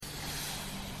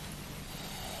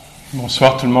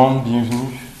Bonsoir tout le monde,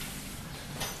 bienvenue.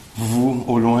 Vous,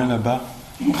 au loin là-bas.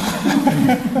 Je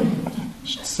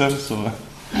suis tout seul sur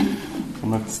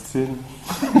ma petite île.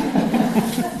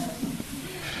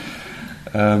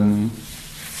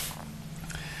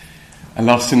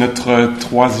 Alors, c'est notre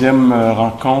troisième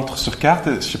rencontre sur carte.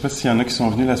 Je ne sais pas s'il y en a qui sont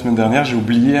venus la semaine dernière. J'ai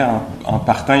oublié, en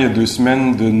partant il y a 2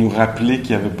 semaines, de nous rappeler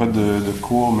qu'il n'y avait pas de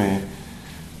cours, mais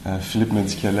Philippe m'a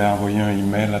dit qu'il allait envoyer un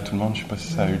email à tout le monde. Je ne sais pas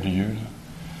si ça a eu lieu. Là.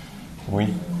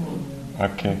 Oui?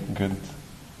 OK, good.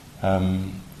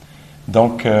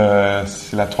 Donc,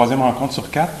 c'est la troisième rencontre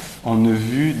sur 4. On a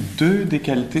vu 2 des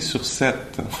qualités sur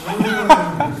 7.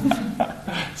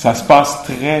 Ça se passe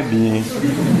très bien.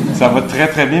 Ça va très,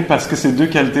 très bien parce que ces 2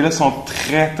 qualités-là sont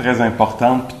très, très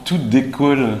importantes. Puis tout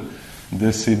découle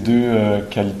de ces 2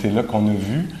 qualités-là qu'on a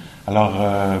vues. Alors,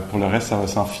 pour le reste, ça va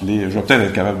s'enfiler. Je vais peut-être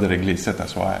être capable de régler 7 à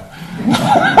soir.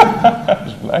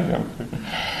 Je blague un peu.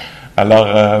 Alors,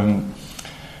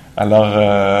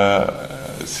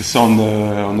 c'est ça,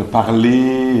 on a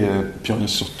parlé, puis on a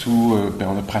surtout,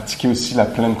 on a pratiqué aussi la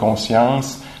pleine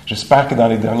conscience. J'espère que dans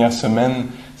les dernières semaines,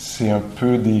 c'est un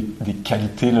peu des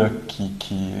qualités là, qui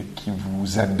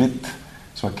vous habitent,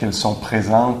 soit qu'elles sont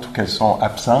présentes ou qu'elles sont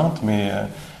absentes, mais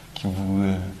qui vous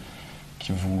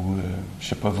je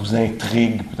sais pas, vous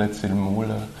intriguent, peut-être c'est le mot,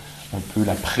 là. Un peu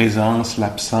la présence,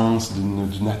 l'absence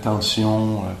d'une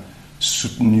attention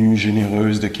soutenue,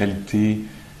 généreuse, de qualité,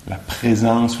 la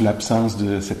présence ou l'absence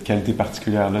de cette qualité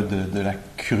particulière-là de la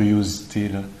curiosité,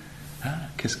 là. Ah,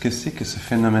 qu'est-ce que c'est que ce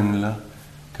phénomène-là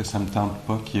que ça me tente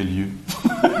pas qu'il y ait lieu?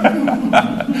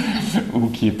 Ou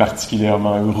qui est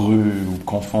particulièrement heureux ou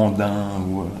confondant,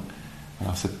 ou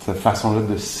alors cette façon-là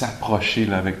de s'approcher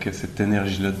là, avec cette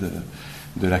énergie-là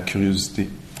de la curiosité.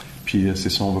 Puis c'est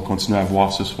ça, on va continuer à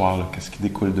voir ce soir là, qu'est-ce qui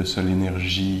découle de ça,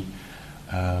 l'énergie,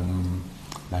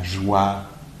 la joie,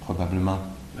 probablement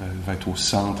va être au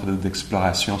centre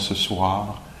d'exploration ce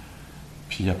soir.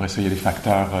 Puis après ça, il y a les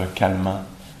facteurs calmants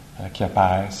qui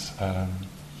apparaissent,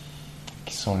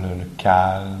 qui sont le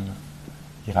calme,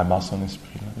 il ramasse son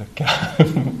esprit, là, le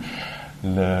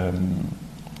calme,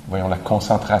 la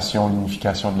concentration,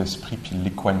 l'unification de l'esprit, puis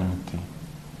l'équanimité.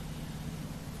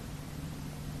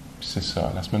 Puis c'est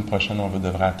ça, la semaine prochaine, on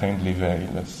devrait atteindre l'éveil,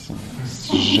 là, si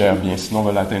je gère bien. Sinon, on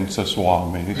va l'atteindre ce soir,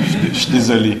 mais je suis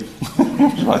désolé.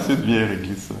 Je vais essayer de bien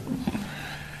régler ça.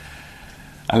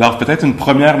 Alors, peut-être une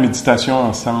première méditation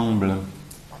ensemble.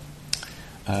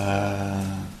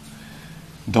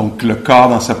 Donc, le corps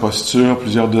dans sa posture,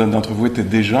 plusieurs d'entre vous étaient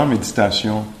déjà en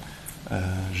méditation,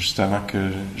 juste avant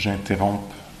que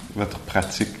j'interrompe votre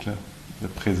pratique là, de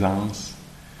présence.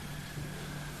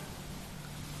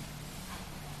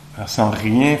 Alors, sans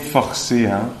rien forcer,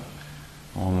 hein,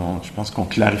 je pense qu'on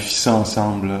clarifie ça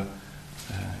ensemble, là,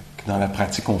 que dans la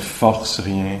pratique, on force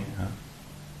rien. Hein.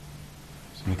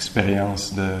 C'est une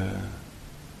expérience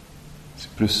c'est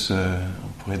plus, on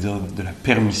pourrait dire, de la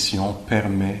permission, on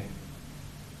permet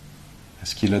à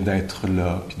ce qui est là d'être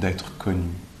là, puis d'être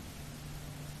connu.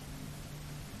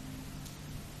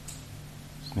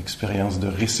 C'est une expérience de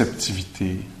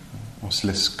réceptivité. On se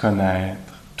laisse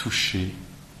connaître, toucher.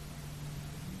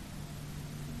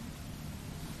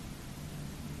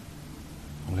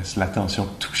 On laisse l'attention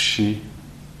toucher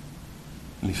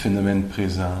les phénomènes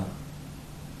présents.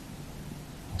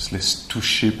 On se laisse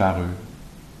toucher par eux.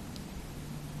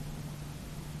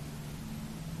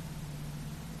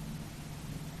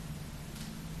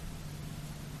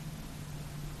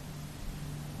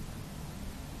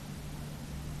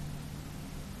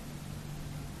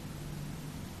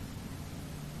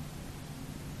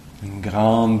 Une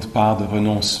grande part de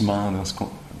renoncement dans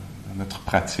notre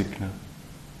pratique, là.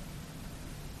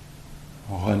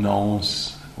 On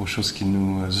renonce aux choses qui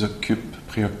nous occupent,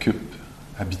 préoccupent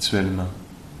habituellement.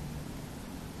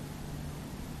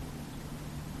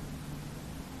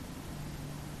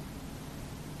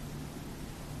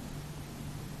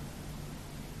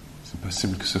 C'est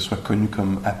possible que ce soit connu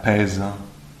comme apaisant,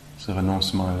 ce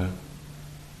renoncement-là.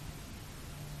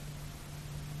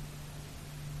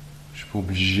 Je suis pas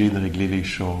obligé de régler les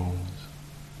choses,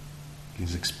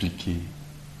 les expliquer.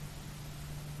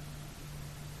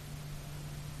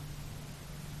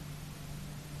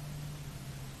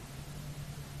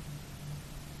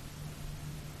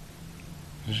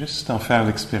 Juste en faire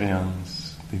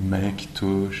l'expérience, des mains qui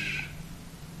touchent,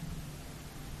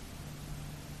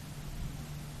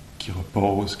 qui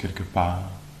reposent quelque part.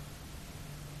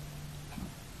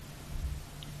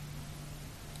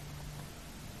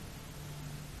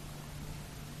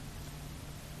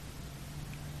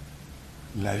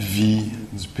 La vie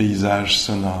du paysage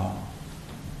sonore.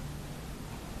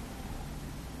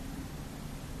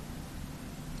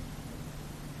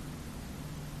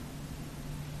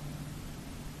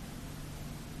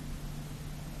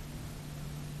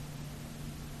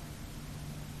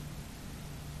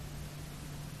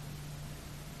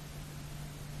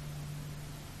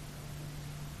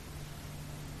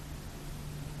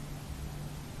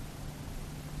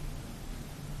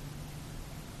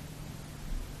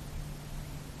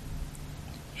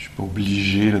 suis pas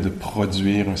obligé là, de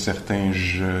produire un certain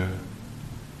je.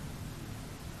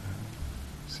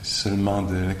 C'est seulement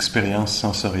de l'expérience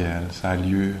sensorielle. Ça a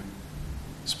lieu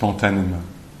spontanément.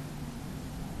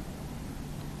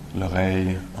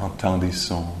 L'oreille entend des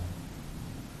sons.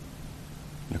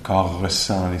 Le corps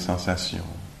ressent les sensations.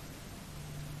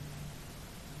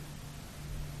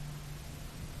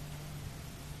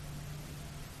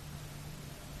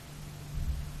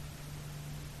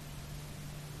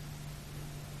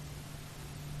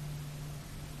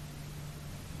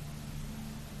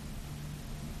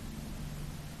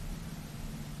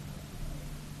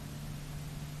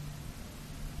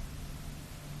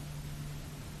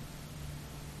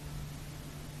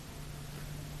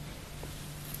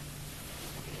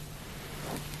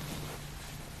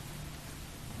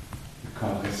 Le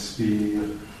corps respire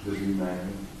de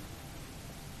lui-même.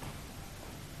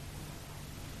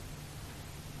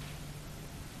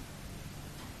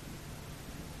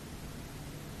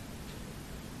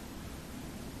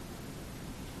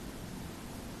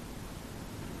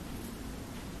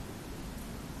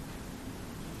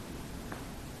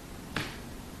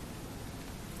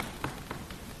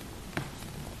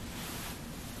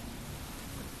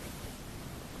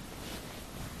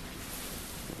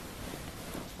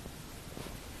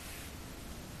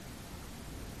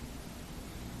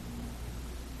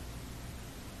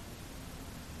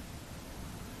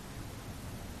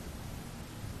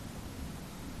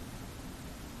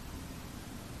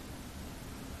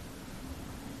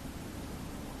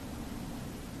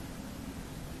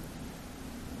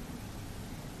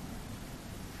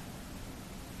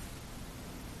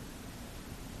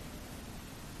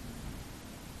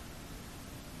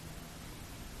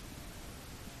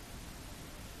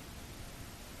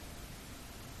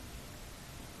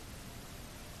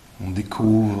 On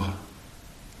découvre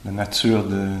la nature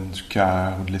du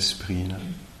cœur ou de l'esprit, là.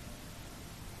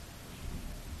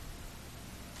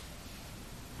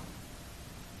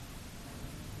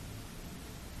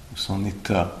 Ou son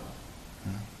état.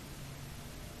 Dans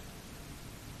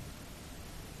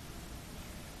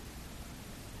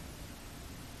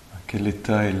quel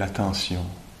état est l'attention?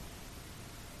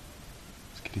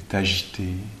 Est-ce qu'elle est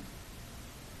agitée?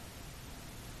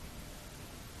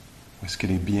 Ou est-ce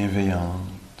qu'elle est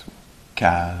bienveillante,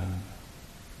 calme,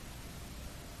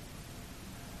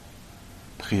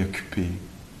 préoccupée?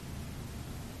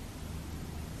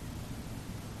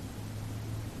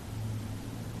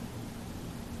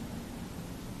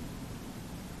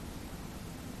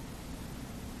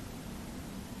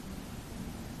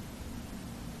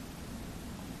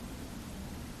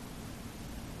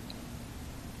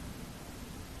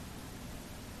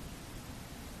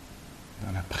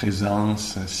 Dans la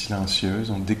présence silencieuse,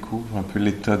 on découvre un peu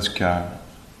l'état du cœur,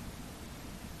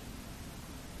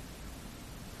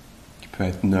 qui peut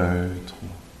être neutre,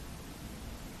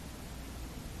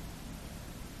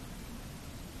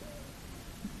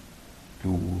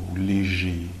 lourd,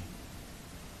 léger,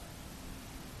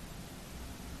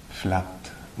 flat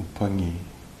ou pogné,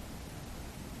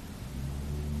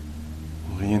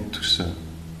 ou rien de tout ça.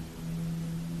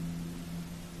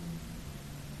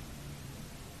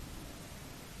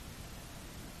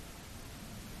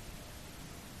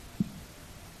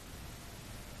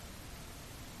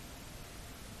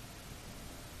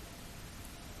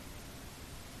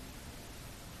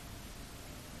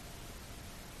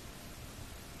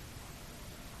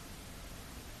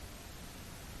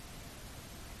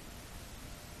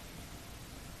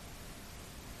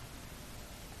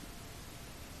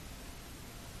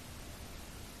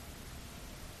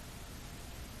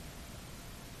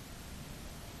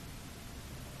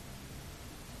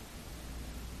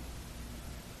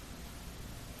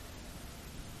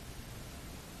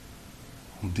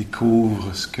 On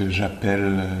découvre ce que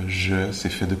j'appelle je, c'est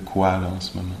fait de quoi là en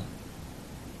ce moment?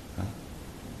 Hein?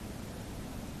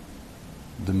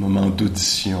 De moments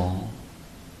d'audition,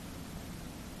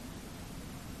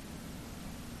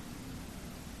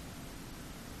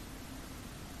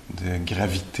 de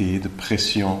gravité, de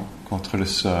pression contre le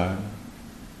sol,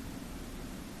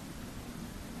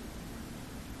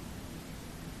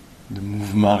 de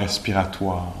mouvements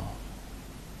respiratoires.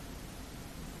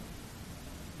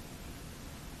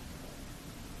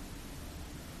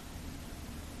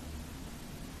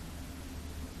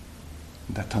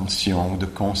 D'attention, de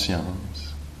conscience.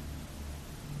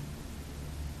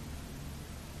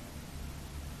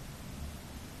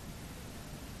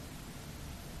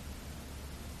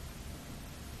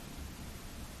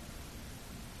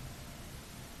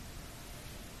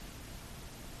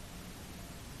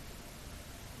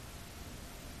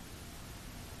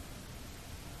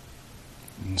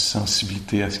 Une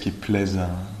sensibilité à ce qui est plaisant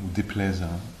ou déplaisant.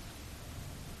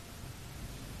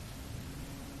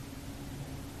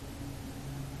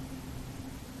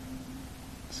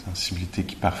 Sensibilité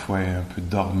qui parfois est un peu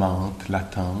dormante,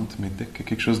 latente, mais dès que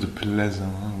quelque chose de plaisant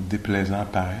ou déplaisant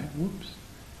apparaît, oups,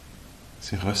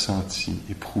 c'est ressenti,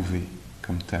 éprouvé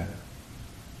comme tel.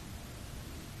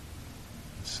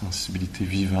 Sensibilité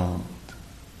vivante.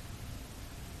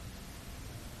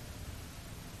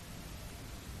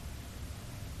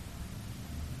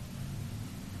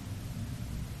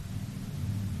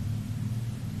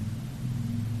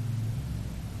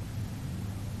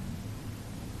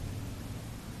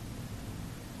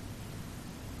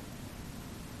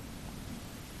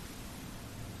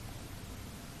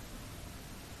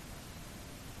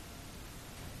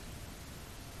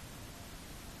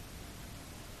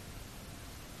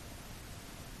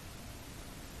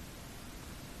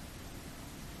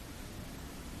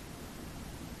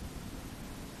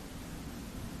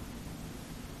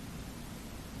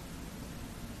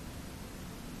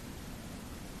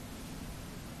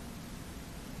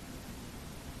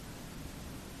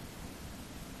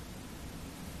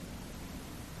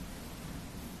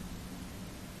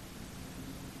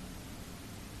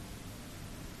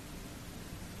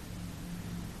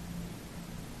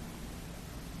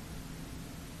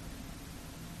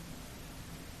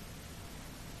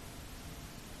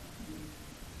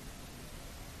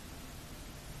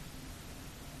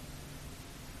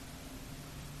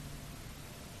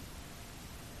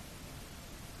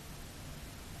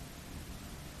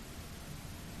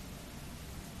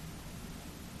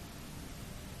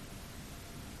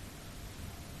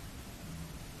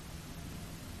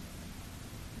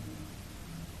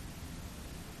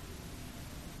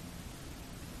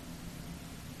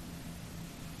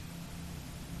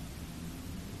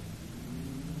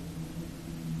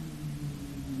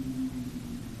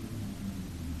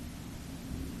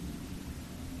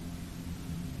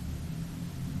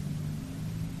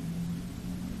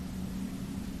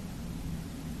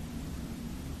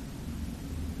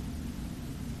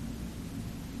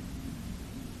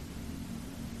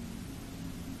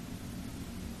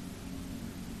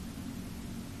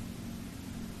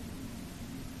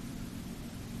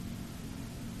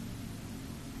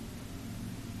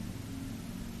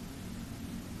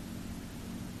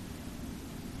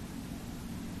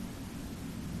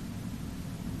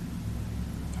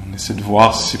 On essaie de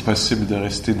voir si c'est possible de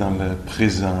rester dans le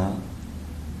présent,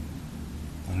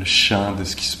 dans le champ de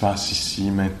ce qui se passe ici,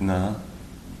 maintenant.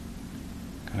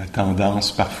 La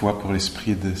tendance parfois pour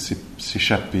l'esprit de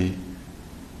s'échapper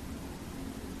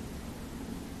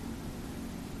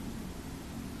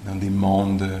dans des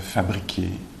mondes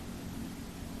fabriqués,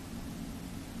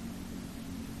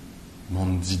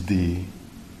 mondes d'idées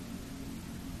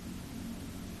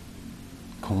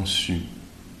conçus.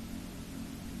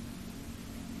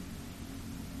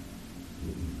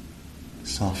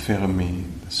 S'enfermer,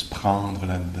 de se prendre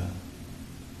là-dedans.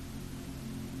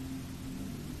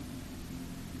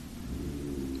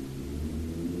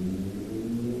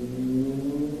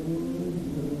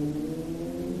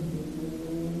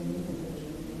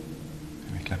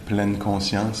 Avec la pleine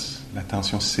conscience,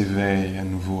 l'attention s'éveille à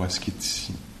nouveau à ce qui est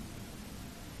ici.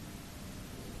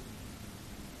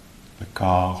 Le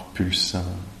corps pulsant,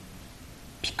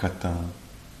 picotant,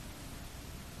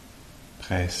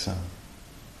 pressant.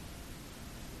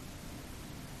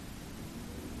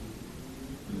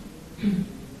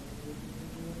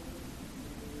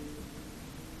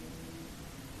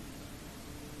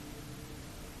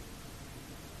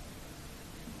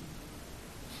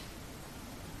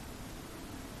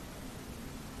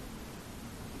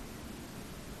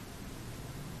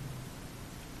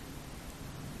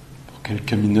 Pour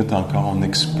quelques minutes encore, on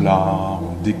explore,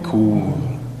 on découvre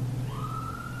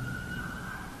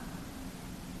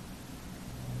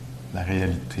la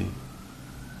réalité.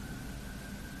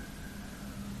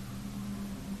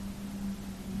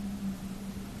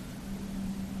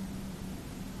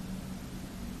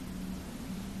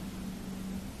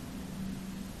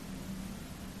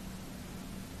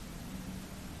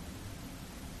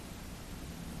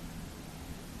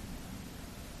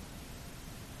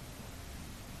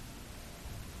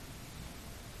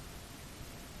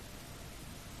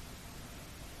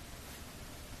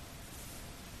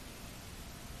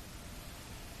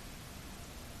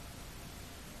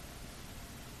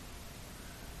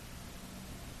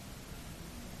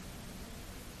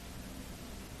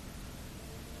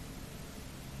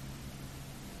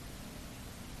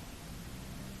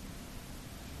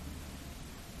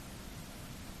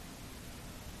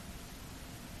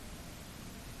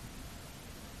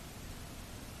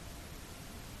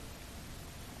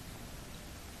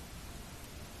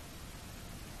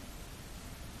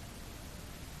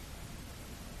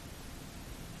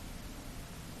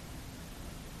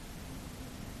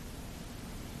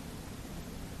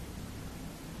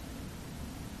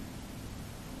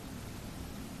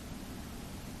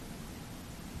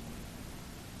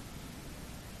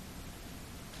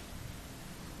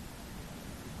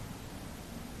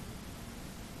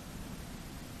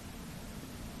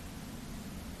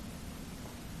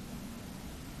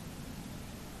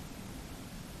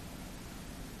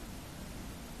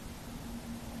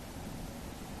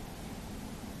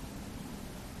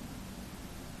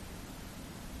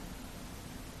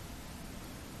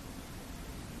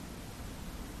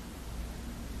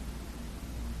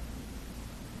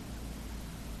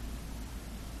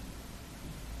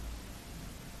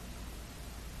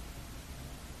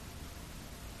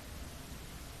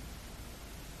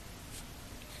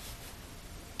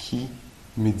 qui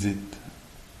médite,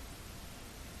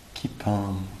 qui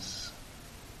pense,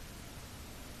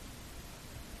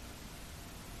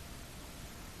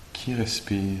 qui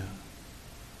respire.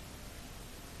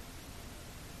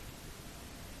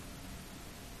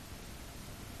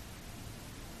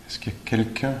 Est-ce qu'il y a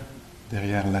quelqu'un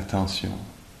derrière l'attention,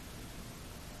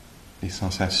 les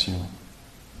sensations?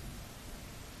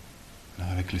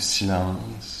 Alors avec le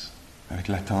silence, avec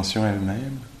l'attention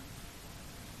elle-même,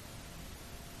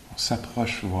 on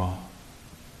s'approche voir,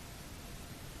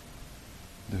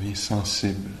 on devient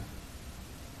sensible.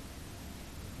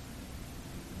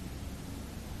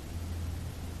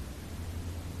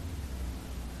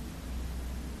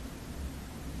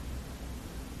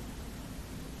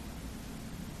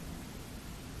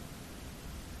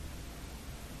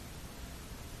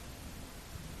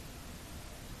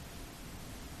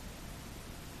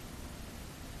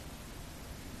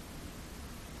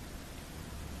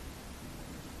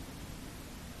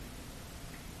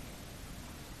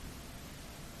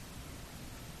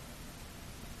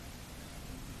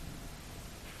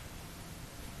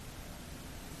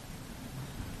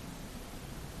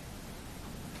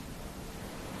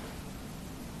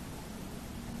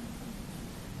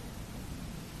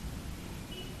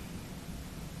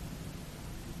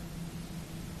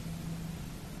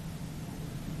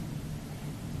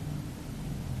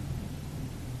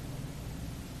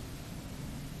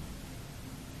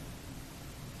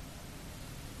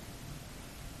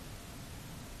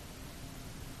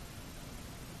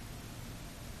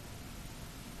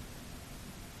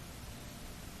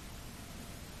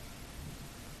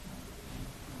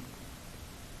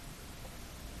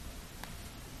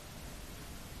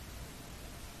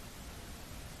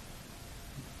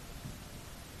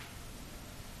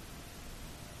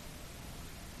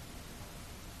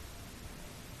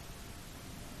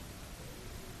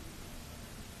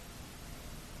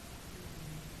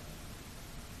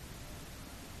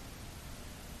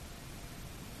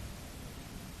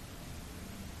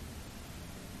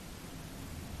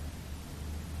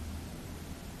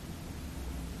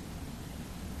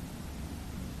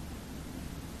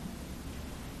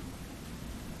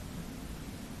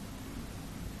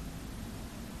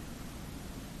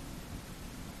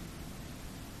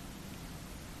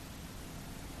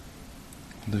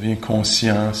 On devient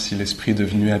conscient si l'esprit est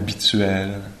devenu habituellement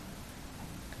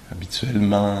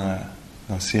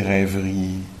dans ses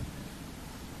rêveries,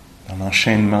 dans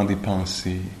l'enchaînement des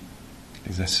pensées,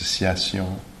 les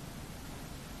associations.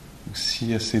 Ou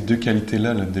s'il y a ces deux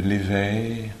qualités-là, de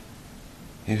l'éveil,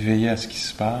 éveillé à ce qui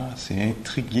se passe et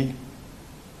intrigué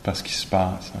par ce qui se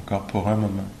passe, encore pour un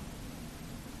moment.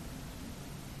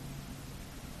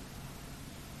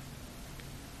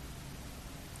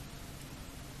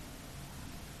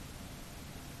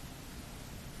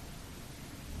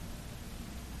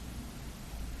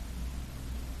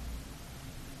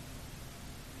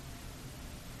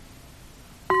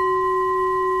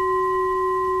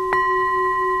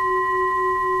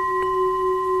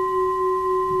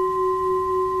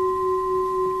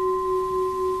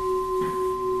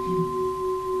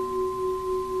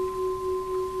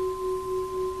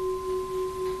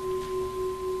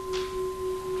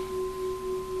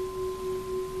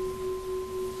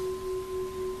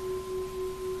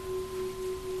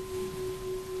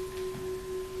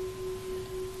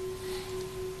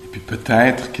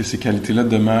 Peut-être que ces qualités-là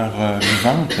demeurent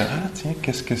vivantes. Ah, tiens,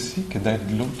 qu'est-ce que c'est que d'être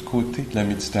de l'autre côté de la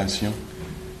méditation?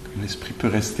 L'esprit peut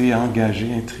rester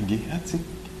engagé, intrigué. Ah, tiens,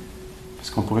 parce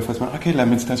qu'on pourrait facilement... OK, la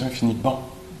méditation est finie. Bon,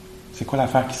 c'est quoi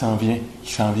l'affaire qui s'en vient?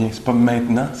 Qui s'en vient. C'est pas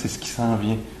maintenant, c'est ce qui s'en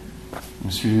vient. Me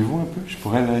suivez-vous un peu? Je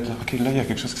pourrais être là. OK, là, il y a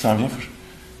quelque chose qui s'en vient.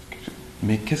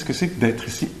 Mais qu'est-ce que c'est que d'être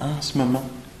ici en ce moment?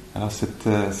 Alors,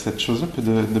 cette chose-là peut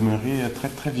demeurer très,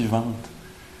 très vivante.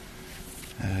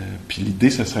 Puis l'idée,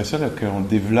 ce serait ça, là, qu'on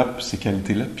développe ces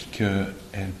qualités-là, puis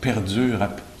qu'elles perdurent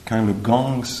quand le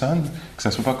gong sonne, que ça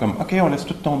soit pas comme « OK, on laisse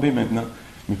tout tomber maintenant »,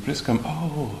 mais plus comme «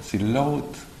 Oh, c'est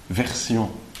l'autre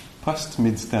version,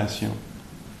 post-méditation.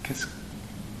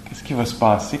 Qu'est-ce qui va se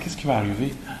passer? Qu'est-ce qui va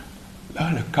arriver? »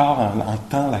 Là, le corps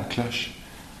entend la cloche.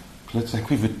 Puis là, tout à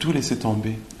coup, il veut tout laisser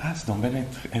tomber. Ah, c'est donc bien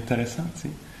intéressant, tu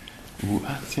sais. Ou «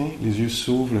 Ah, tiens, les yeux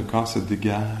s'ouvrent, le corps se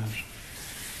dégage. »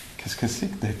 Qu'est-ce que c'est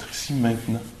que d'être ici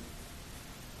maintenant?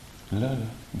 Là,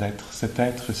 d'être cet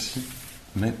être-ci,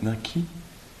 maintenant, qui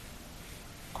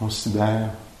considère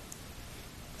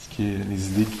les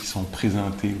idées qui sont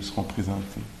présentées ou seront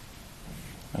présentées.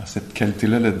 Alors, cette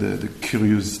qualité-là là, de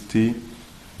curiosité,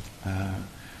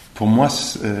 pour moi,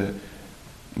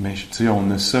 mais tu sais, on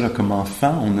a ça là, comme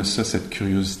enfant, on a ça, cette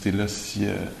curiosité-là, si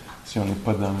on n'est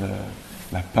pas dans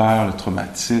la peur, le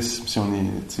traumatisme, si on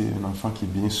est un enfant qui est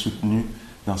bien soutenu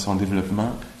dans son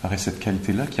développement, aurait cette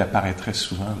qualité-là qui apparaîtrait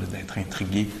souvent, là, d'être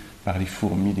intrigué par les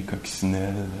fourmis, les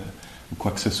coccinelles, ou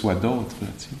quoi que ce soit d'autre. Là,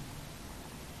 tu sais.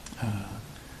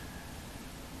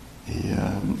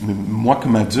 Mais moi,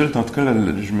 comme adulte, en tout cas, là,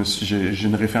 j'ai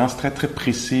une référence très, très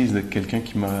précise de quelqu'un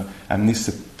qui m'a amené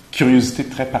cette curiosité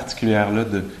très particulière-là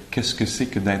de qu'est-ce que c'est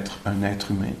que d'être un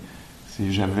être humain.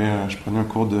 Je prenais un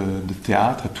cours de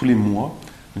théâtre tous les mois.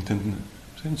 On était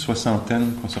une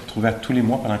soixantaine qu'on se retrouvait à tous les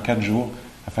mois pendant 4 jours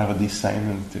à faire des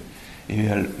scènes. Et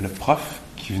le prof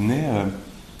qui venait,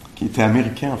 qui était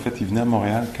américain en fait, il venait à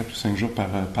Montréal 4 ou 5 jours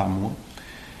par mois.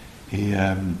 Et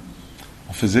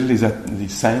on faisait les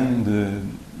scènes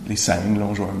là,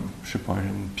 on jouait, je sais pas,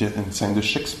 une scène de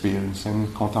Shakespeare, une scène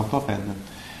contemporaine.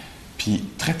 Puis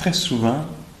très très souvent,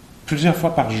 plusieurs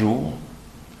fois par jour,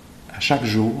 à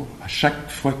chaque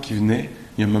fois qu'il venait,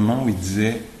 il y a un moment où il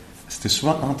disait, c'était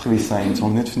souvent entre les scènes. On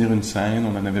venait de finir une scène,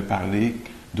 on en avait parlé,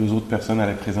 2 autres personnes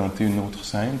allaient présenter une autre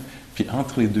scène, puis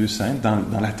entre les 2 scènes,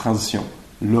 dans la transition,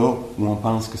 là où on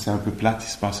pense que c'est un peu plate, il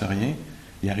ne se passe rien,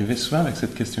 il arrivait souvent avec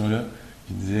cette question-là.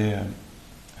 Il disait,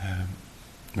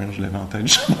 je l'avais en tête,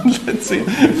 je le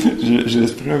dire. J'ai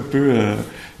l'esprit un peu,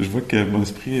 je vois que mon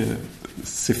esprit,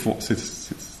 c'est faux,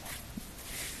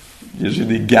 j'ai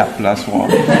des gaps là ce soir.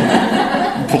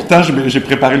 Pourtant, j'ai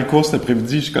préparé le cours cet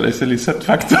après-midi, je connaissais les 7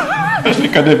 facteurs. Je les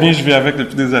connais bien, je vis avec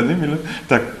depuis des années, mais là,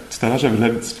 tout à l'heure, j'avais de la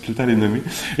difficulté à les nommer.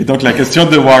 Et donc, la question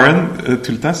de Warren,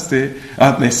 tout le temps,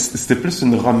 mais c'était plus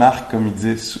une remarque, comme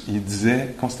il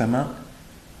disait constamment,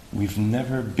 We've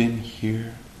never been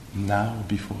here now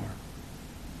before.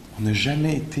 On n'a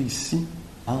jamais été ici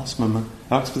en ce moment.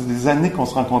 Alors que ça faisait des années qu'on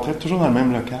se rencontrait toujours dans le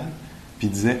même local, puis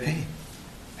il disait,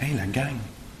 hey, la gang,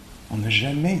 on n'a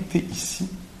jamais été ici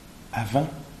avant,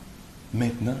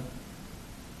 maintenant,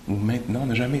 ou maintenant, on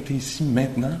n'a jamais été ici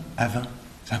maintenant, avant.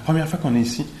 C'est la première fois qu'on est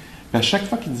ici. Puis à chaque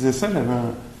fois qu'il disait ça,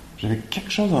 j'avais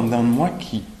quelque chose en dedans de moi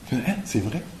qui c'est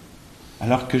vrai.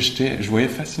 Alors que je voyais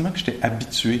facilement que j'étais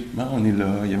habitué. On est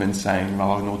là, il y avait une scène, il va y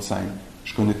avoir une autre scène.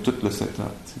 Je connais tout le setup.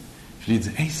 Tu sais. Je lui ai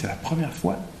dit, c'est la première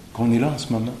fois qu'on est là en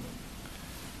ce moment.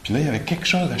 Puis là, il y avait quelque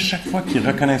chose à chaque fois qui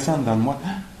reconnaissait en dedans de moi.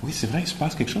 Oui, c'est vrai, il se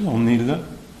passe quelque chose, on est là.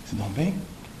 C'est donc bien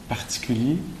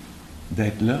particulier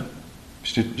d'être là.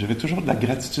 J'avais toujours de la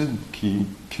gratitude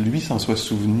que lui s'en soit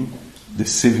souvenu, de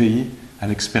s'éveiller à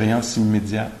l'expérience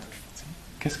immédiate.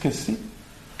 Qu'est-ce que c'est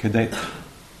que d'être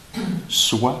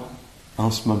soi en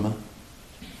ce moment?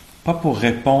 Pas pour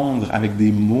répondre avec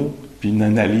des mots puis une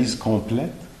analyse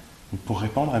complète, mais pour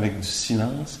répondre avec du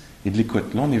silence et de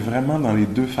l'écoute. Là, on est vraiment dans les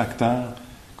 2 facteurs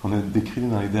qu'on a décrits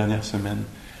dans les dernières semaines.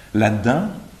 Là-dedans,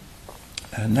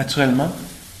 naturellement,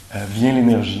 vient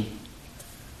l'énergie.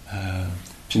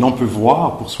 Puis là, on peut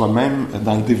voir pour soi-même,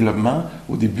 dans le développement,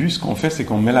 au début, ce qu'on fait, c'est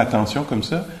qu'on met l'attention comme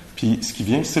ça, puis ce qui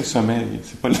vient, c'est le sommeil.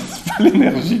 C'est pas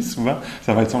l'énergie, souvent.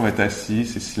 Ça va être ça, on va être assis,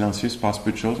 c'est silencieux, il se passe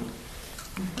peu de choses.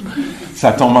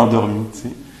 Ça tombe endormi, tu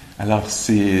sais. Alors,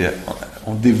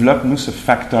 on développe, nous, ce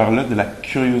facteur-là de la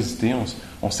curiosité.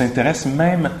 On s'intéresse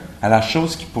même à la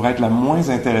chose qui pourrait être la moins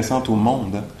intéressante au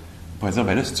monde. Hein. On pourrait dire,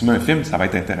 là, si tu mets un film, ça va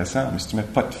être intéressant, mais si tu mets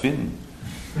pas de film,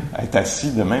 être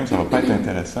assis de même, ça va pas être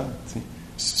intéressant, tu sais.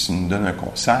 Si tu nous donnes un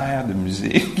concert de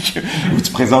musique, ou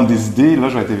tu présentes des idées, là,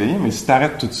 je vais être éveillé, mais si tu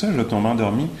arrêtes tout ça, je vais tomber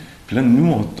endormi. Puis là,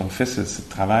 nous, on fait ce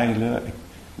travail-là,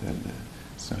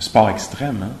 c'est un sport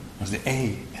extrême, hein? On se dit,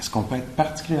 est-ce qu'on peut être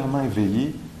particulièrement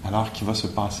éveillé alors qu'il va se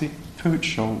passer peu de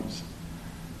choses?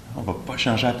 On va pas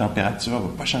changer la température, on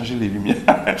va pas changer les lumières,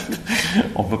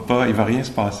 il va rien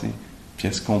se passer. Puis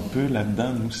est-ce qu'on peut,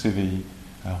 là-dedans, nous s'éveiller?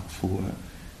 Alors, il faut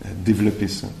développer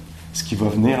ça. Ce qui va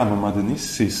venir à un moment donné,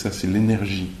 c'est ça, c'est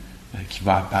l'énergie qui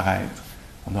va apparaître.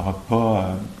 Il n'y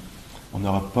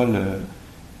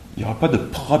aura pas de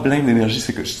problème d'énergie.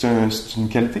 C'est une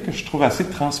qualité que je trouve assez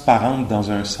transparente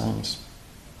dans un sens.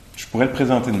 Je pourrais le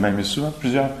présenter de même. Il y a souvent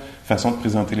plusieurs façons de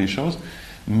présenter les choses,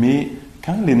 mais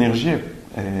quand l'énergie,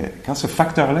 quand ce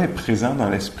facteur-là est présent dans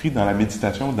l'esprit, dans la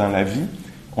méditation, dans la vie,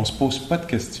 on ne se pose pas de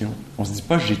questions. On ne se dit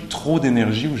pas j'ai trop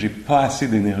d'énergie ou j'ai pas assez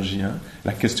d'énergie. Hein?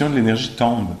 La question de l'énergie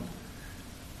tombe.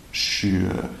 J'ai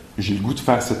le goût de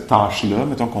faire cette tâche-là,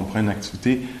 mettons qu'on prend une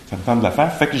activité, ça me tente de la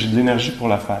faire, fait que j'ai de l'énergie pour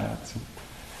la faire.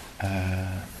 Tu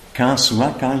sais.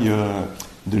 Souvent, quand il y a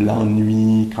de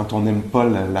l'ennui, quand on n'aime pas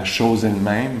la chose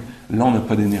elle-même, là, on n'a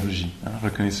pas d'énergie. Hein?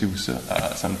 Reconnaissez-vous ça?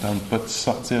 Ça ne me tente pas de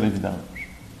sortir les vidanges.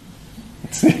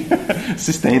 Tu sais,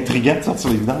 si c'était intriguant de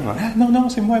sortir les vidanges, non,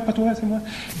 c'est moi, pas toi, c'est moi.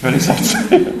 Il va les sortir.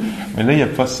 Mais là, il n'y a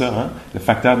pas ça. Hein? Le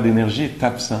facteur d'énergie est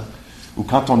absent. Ou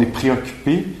quand on est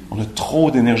préoccupé, on a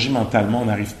trop d'énergie mentalement, on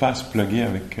n'arrive pas à se plugger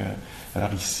avec...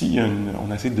 Alors ici,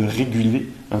 on essaie de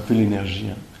réguler un peu l'énergie.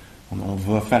 Hein. On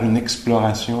va faire une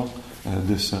exploration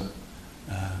de ça.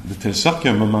 De telle sorte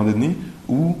qu'à un moment donné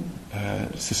où,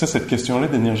 c'est ça, cette question-là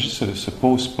d'énergie se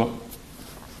pose pas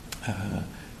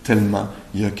tellement.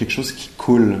 Il y a quelque chose qui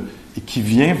coule et qui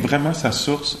vient vraiment, sa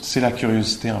source, c'est la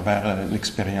curiosité envers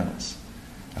l'expérience.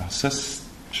 Alors ça,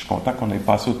 je suis content qu'on ait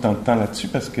passé autant de temps là-dessus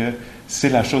parce que c'est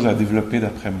la chose à développer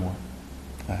d'après moi.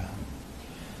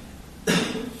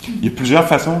 Il y a plusieurs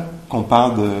façons qu'on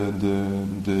parle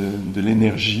de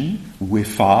l'énergie ou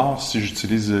effort, si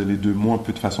j'utilise les deux mots un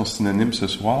peu de façon synonyme ce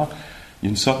soir. Il y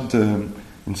a une sorte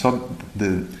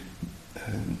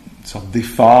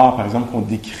d'effort, par exemple, qu'on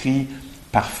décrit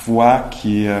parfois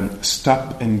qui est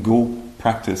stop and go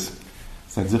practice.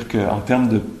 C'est-à-dire qu'en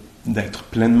termes d'être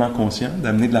pleinement conscient,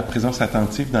 d'amener de la présence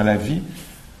attentive dans la vie,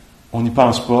 on n'y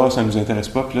pense pas, ça ne nous intéresse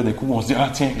pas, puis là, d'un coup, on se dit « Ah,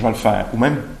 tiens, je vais le faire ». Ou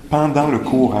même pendant le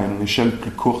cours, à une échelle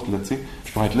plus courte, là, tu sais,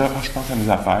 je pourrais être là, je pense à mes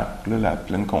affaires. Puis là, la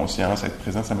pleine conscience, être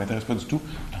présent, ça ne m'intéresse pas du tout.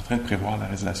 Je suis en train de prévoir le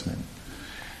reste de la semaine.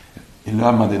 Et là, à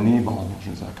un moment donné, bon, je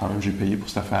veux dire, quand même, j'ai payé pour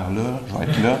cette affaire-là, je vais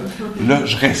être là. Et là,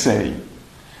 je réessaye.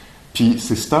 Puis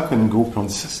c'est stop and go. Puis on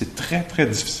dit ça, c'est très, très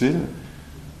difficile.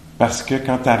 Parce que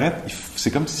quand tu arrêtes,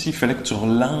 c'est comme s'il fallait que tu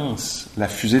relances la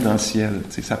fusée dans le ciel.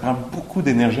 Tu sais, ça prend beaucoup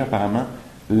d'énergie, apparemment,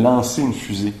 lancer une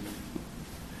fusée.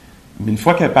 Mais une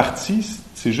fois qu'elle est partie,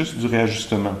 c'est juste du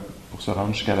réajustement pour se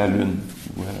rendre jusqu'à la Lune.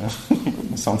 Ou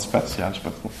une sonde spatiale, je ne sais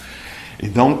pas trop. Et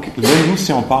donc, là, nous,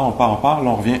 si on part, là,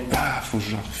 on revient, faut que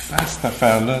je refasse cette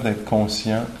affaire-là d'être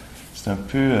conscient. C'est un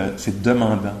peu, c'est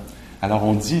demandant. Alors,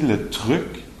 on dit le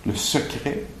truc, le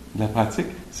secret de la pratique,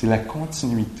 c'est la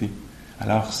continuité.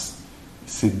 Alors,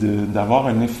 c'est d'avoir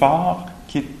un effort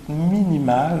qui est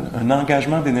minimal, un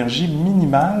engagement d'énergie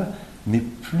minimal, mais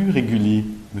plus régulier.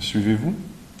 Me suivez-vous?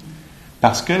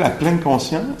 Parce que la pleine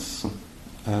conscience,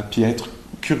 puis être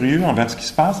curieux envers ce qui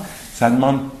se passe, ça ne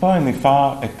demande pas un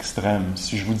effort extrême.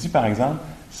 Si je vous dis, par exemple,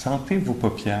 sentez vos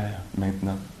paupières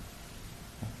maintenant.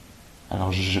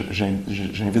 Alors,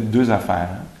 j'invite deux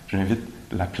affaires. J'invite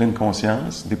la pleine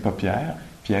conscience des paupières,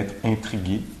 puis être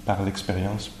intrigué par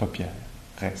l'expérience paupière,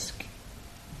 presque.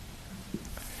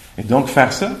 Et donc,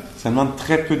 faire ça, ça demande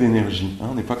très peu d'énergie. Hein?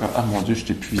 On n'est pas comme « Ah mon Dieu, je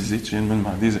t'ai épuisé, tu viens de me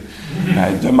demander. »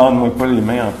 Ben, demande-moi pas les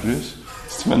mains en plus.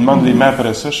 Si tu me demandes les mains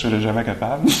après ça, je ne serai jamais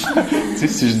capable. Tu sais,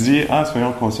 si je dis « Ah,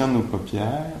 soyons conscients de nos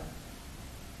paupières »,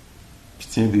 puis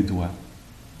tiens des doigts.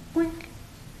 Wink.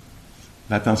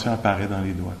 L'attention apparaît dans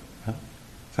les doigts. Hein?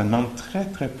 Ça demande très,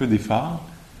 très peu d'effort.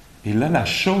 Et là, la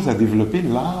chose à développer,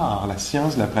 l'art, la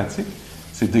science de la pratique,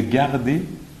 c'est de garder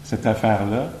cette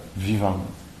affaire-là vivante.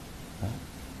 Hein?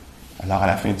 Alors, à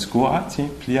la fin du cours, tiens,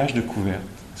 pliage de couverte.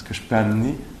 Est-ce que je peux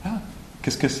amener,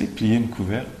 qu'est-ce que c'est plier une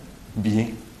couverte? Bien.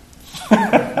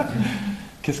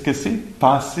 Qu'est-ce que c'est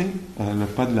passer le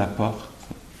pas de la porte?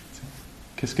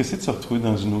 Qu'est-ce que c'est de se retrouver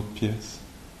dans une autre pièce?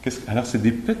 Alors, c'est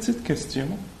des petites questions,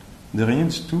 de rien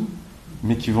du tout,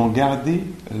 mais qui vont garder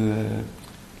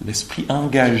l'esprit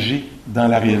engagé dans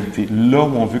la réalité, là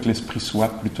où on veut que l'esprit soit,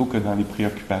 plutôt que dans les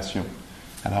préoccupations.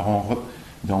 Alors,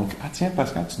 donc, tiens,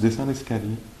 Pascal, tu descends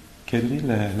l'escalier. Quelle est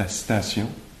la citation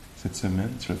cette semaine?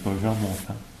 Tu ne l'as pas vu en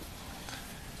montant.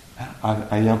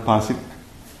 Ayant passé,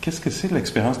 qu'est-ce que c'est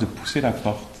l'expérience de pousser la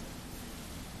porte?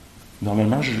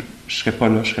 Normalement, je ne serais pas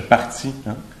là, je serais parti.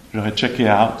 Hein? J'aurais checké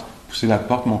out, poussé la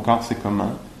porte, mon corps, c'est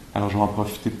comment? Alors, je vais en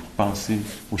profiter pour penser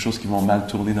aux choses qui vont mal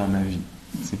tourner dans ma vie.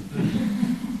 T'sais.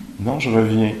 Non, je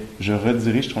reviens, je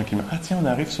redirige tranquillement. Tiens, on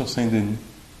arrive sur Saint-Denis.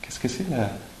 Qu'est-ce que c'est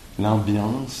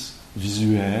l'ambiance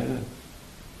visuelle,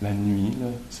 la nuit, là,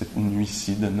 cette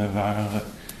nuit-ci de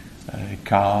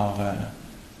 9h15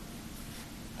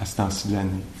 à ce temps-ci de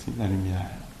l'année, la lumière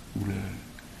ou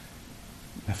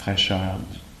la fraîcheur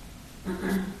du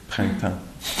printemps.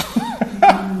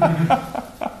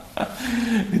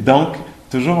 Et donc,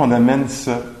 toujours on amène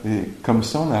ça. Et comme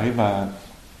ça, on arrive à...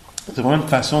 C'est vraiment une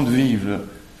façon de vivre, là,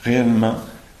 réellement.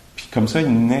 Puis comme ça,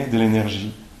 il naît de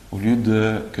l'énergie. Au lieu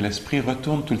que l'esprit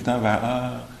retourne tout le temps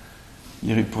vers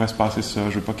il pourrait se passer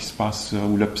ça, je veux pas qu'il se passe ça,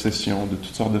 ou l'obsession, de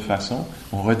toutes sortes de façons,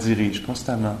 on redirige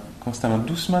constamment,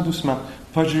 doucement.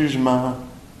 Pas de jugement,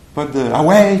 pas de « Ah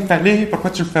ouais, fallait, pourquoi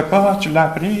tu le fais pas? Tu l'as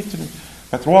appris, tu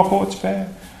fais 3 fois, tu fais... »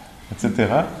 etc.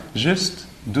 Juste,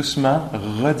 doucement,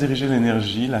 rediriger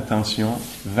l'énergie, l'attention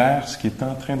vers ce qui est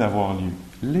en train d'avoir lieu.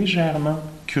 Légèrement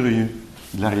curieux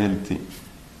de la réalité.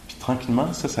 Puis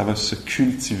tranquillement, ça va se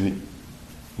cultiver.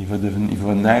 Il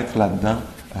va naître là-dedans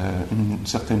une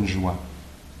certaine joie.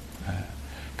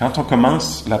 Quand on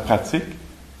commence la pratique,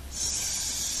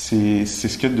 c'est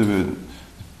ce qu'il y a de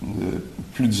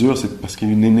plus dur, c'est parce qu'il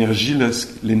y a une énergie, là,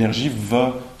 l'énergie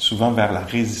va souvent vers la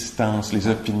résistance, les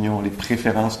opinions, les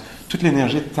préférences. Toute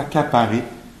l'énergie est accaparée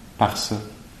par ça.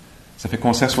 Ça fait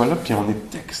qu'on s'assoit là, puis on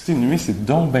est exténué. C'est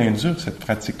donc bien dur, cette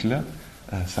pratique-là,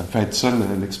 ça peut être ça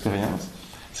l'expérience.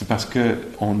 C'est parce que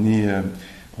on est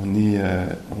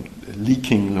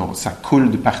leaking, là, ça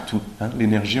coule de partout. Hein?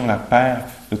 L'énergie, on la perd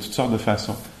de toutes sortes de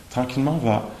façons. Tranquillement, on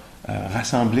va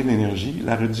rassembler l'énergie,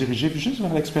 la rediriger juste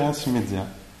vers l'expérience immédiate.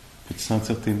 Peux-tu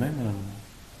sentir tes mains, mon amour?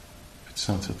 Peux-tu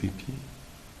sentir tes pieds?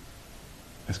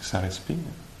 Est-ce que ça respire?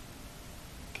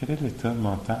 Quel est l'état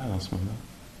mental en ce moment?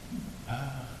 Ah,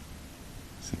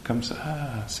 c'est comme ça.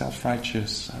 Ah,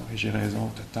 self-righteous. Ah oui, j'ai raison,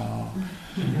 t'as tort.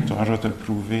 Tu auras te le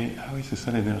prouver. Ah oui, c'est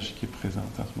ça l'énergie qui est présente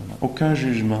en ce moment. Aucun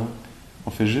jugement.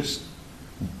 On fait juste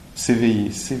s'éveiller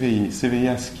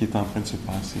à ce qui est en train de se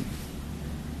passer.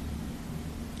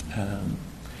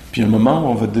 Puis un moment où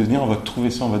on va trouver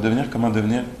ça, on va devenir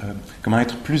comment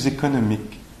être plus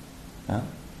économique. Hein?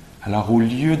 Alors, au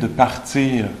lieu de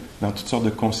partir dans toutes sortes de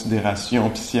considérations,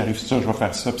 puis s'il arrive ça, je vais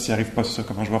faire ça, puis s'il arrive pas ça,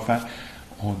 comment je vais faire,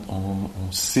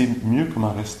 on sait mieux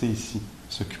comment rester ici,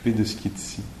 s'occuper de ce qui est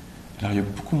ici. Alors, il y a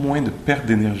beaucoup moins de perte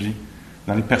d'énergie.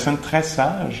 Dans les personnes très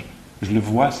sages, je le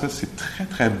vois, ça, c'est très,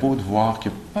 très beau de voir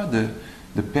qu'il n'y a pas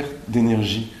de perte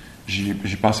d'énergie. J'ai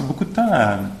passé beaucoup de temps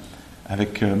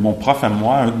avec mon prof à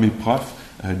moi, un de mes profs,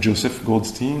 Joseph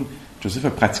Goldstein. Joseph a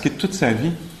pratiqué toute sa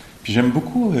vie. Puis j'aime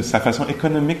beaucoup sa façon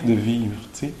économique de vivre,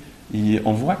 tu sais. Et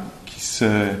on voit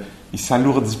il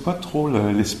s'alourdit pas trop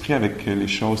l'esprit avec les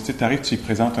choses. Tu sais, t'arrives, tu lui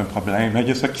présentes un problème, il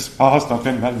y a ça qui se passe, t'es en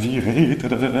train de mal virer,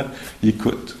 il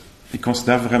écoute. Il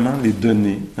considère vraiment les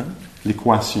données, hein,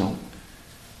 l'équation.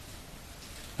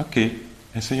 OK,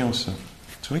 essayons ça.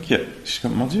 Tu vois je suis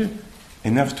comme, mon Dieu,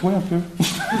 énerve-toi un peu.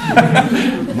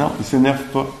 Non, il s'énerve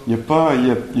pas. Il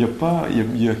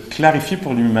a clarifié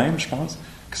pour lui-même, je pense,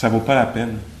 que ça vaut pas la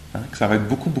peine. Hein, que ça va être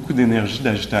beaucoup, beaucoup d'énergie,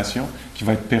 d'agitation qui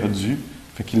va être perdue.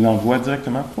 Fait qu'il l'envoie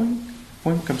directement,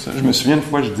 point, comme ça. Je me souviens une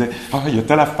fois, je disais, il y a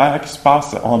telle affaire qui se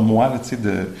passe en moi, là, tu sais,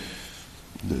 de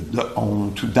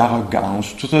honte ou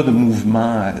d'arrogance, tout ça de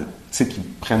mouvements, tu sais, qui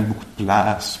prennent beaucoup de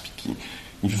place, puis qui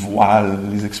voilent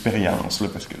les expériences, là,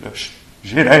 parce que là,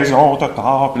 j'ai raison, t'as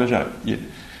tort, puis là,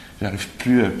 j'arrive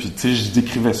plus, puis tu sais, je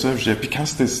décrivais ça, puis quand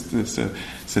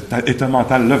cet état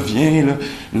mental-là vient,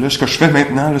 là, ce que je fais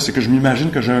maintenant, là, c'est que je m'imagine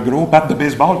que j'ai un gros bat de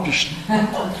baseball, puis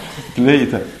là, il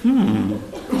était,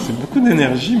 c'est beaucoup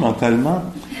d'énergie mentalement,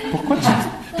 pourquoi tu...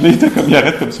 Puis là, il était comme, il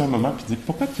arrête comme ça un moment, puis il dit,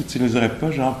 pourquoi tu n'utiliserais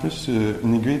pas, genre, plus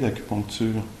une aiguille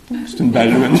d'acupuncture? C'est une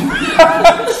balloune.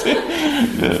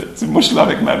 Moi, je suis là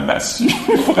avec ma massue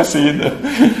pour essayer de... Là,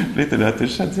 il était là, t'es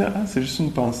juste à dire, c'est juste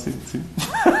une pensée, tu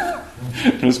sais.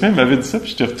 Je me souviens, il m'avait dit ça, puis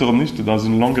j'étais retourné, j'étais dans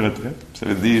une longue retraite, puis ça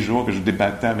fait des jours que je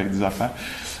débattais avec des affaires,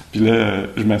 puis là,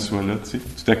 je m'assois là, tu sais.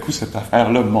 Tout à coup, cette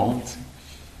affaire-là monte, tu sais.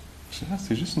 Je dis,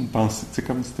 c'est juste une pensée, tu sais,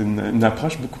 comme c'était une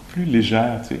approche beaucoup plus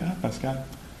légère, tu sais. Pascal,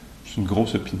 c'est une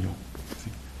grosse opinion.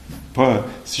 Pas,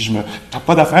 t'as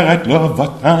pas d'affaire à être là,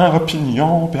 va-t'en,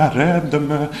 opinion, puis arrête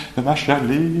de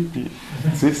m'achaler, puis,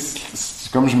 tu sais,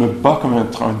 c'est comme je me bats comme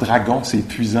un dragon, c'est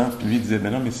épuisant, puis lui, il disait,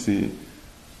 ben non, mais c'est...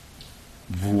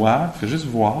 fais juste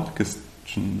voir que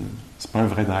c'est pas un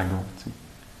vrai dragon, tu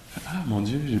sais. Mon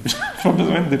Dieu, j'ai pas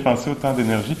besoin de dépenser autant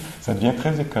d'énergie, ça devient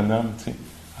très économe, tu sais.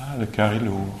 Le cœur est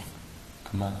lourd.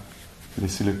 Comment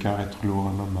laisser le cœur être lourd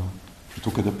un moment,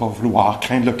 plutôt que de pas vouloir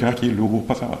craindre le cœur qui est lourd,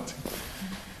 pas savoir, tu sais.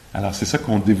 Alors, c'est ça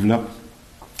qu'on développe.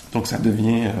 Donc, ça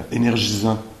devient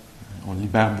énergisant. On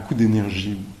libère beaucoup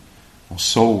d'énergie. On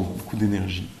sauve beaucoup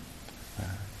d'énergie.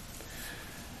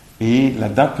 Et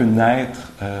là-dedans peut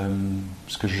naître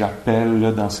ce que j'appelle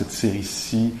là, dans cette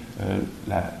série-ci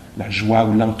la joie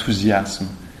ou l'enthousiasme.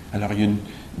 Alors,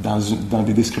 dans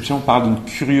des descriptions, on parle d'une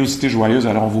curiosité joyeuse.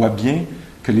 Alors, on voit bien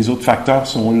que les autres facteurs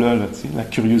sont là. Tu sais, la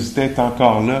curiosité est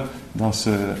encore là.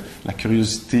 La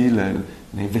curiosité,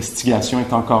 l'investigation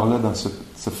est encore là dans ce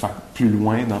plus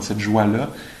loin, dans cette joie-là.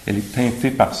 Elle est teintée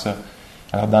par ça.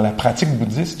 Alors, dans la pratique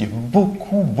bouddhiste, il y a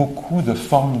beaucoup, beaucoup de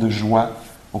formes de joie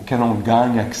auxquelles on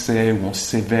gagne accès, où on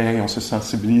s'éveille, on se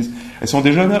sensibilise. Elles sont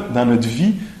déjà là dans notre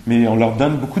vie, mais on leur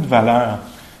donne beaucoup de valeur.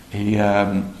 Et,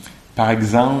 par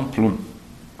exemple,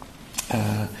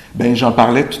 j'en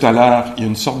parlais tout à l'heure, il y a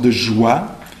une sorte de joie,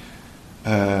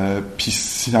 puis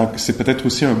c'est peut-être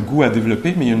aussi un goût à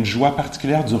développer, mais il y a une joie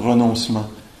particulière du renoncement.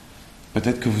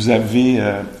 Peut-être que vous avez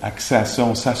accès à ça.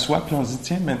 On s'assoit, puis on se dit,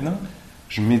 tiens, maintenant,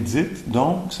 je médite,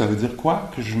 donc ça veut dire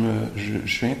quoi? Que je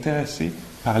suis intéressé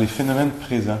par les phénomènes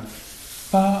présents.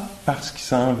 Pas par ce qui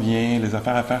s'en vient, les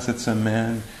affaires à faire cette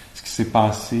semaine, ce qui s'est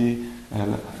passé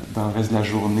dans le reste de la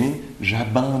journée.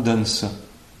 J'abandonne ça.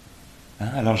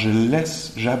 Alors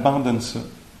j'abandonne ça.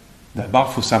 D'abord,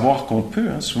 il faut savoir qu'on peut.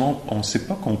 Souvent, on ne sait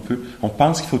pas qu'on peut. On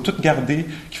pense qu'il faut tout garder,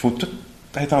 qu'il faut tout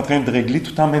être en train de régler,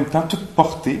 tout en même temps, tout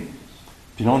porter.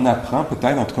 Puis là, on apprend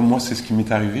peut-être, en tout cas moi, c'est ce qui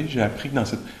m'est arrivé, j'ai appris que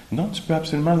non, tu peux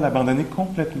absolument l'abandonner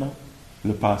complètement.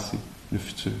 le passé, le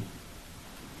futur.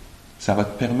 Ça va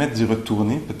te permettre d'y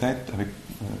retourner peut-être avec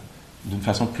d'une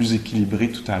façon plus équilibrée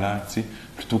tout à l'heure, tu sais,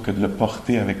 plutôt que de le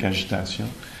porter avec agitation.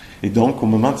 Et donc, au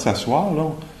moment de s'asseoir, là,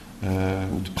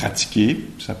 ou de pratiquer,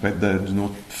 ça peut être d'une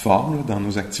autre forme, là, dans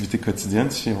nos activités quotidiennes,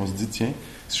 si on se dit, tiens,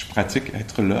 si je pratique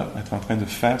être là, être en train de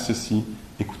faire ceci,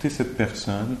 écouter cette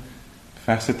personne,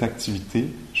 faire cette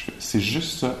activité, c'est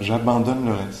juste ça, j'abandonne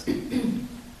le reste.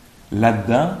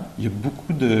 Là-dedans, il y a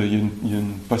il y a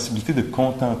une possibilité de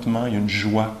contentement, il y a une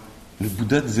joie. Le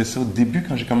Bouddha disait ça au début,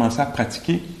 quand j'ai commencé à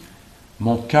pratiquer,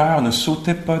 mon cœur ne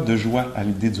sautait pas de joie à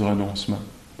l'idée du renoncement.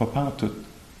 Pas en tout.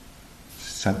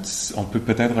 On peut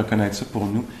peut-être reconnaître ça pour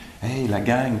nous. Hey, la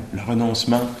gang, le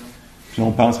renoncement. Puis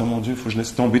on pense, oh mon Dieu, il faut que je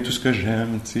laisse tomber tout ce que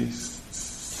j'aime. Tu sais,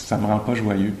 ça me rend pas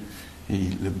joyeux. Et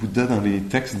le Bouddha, dans les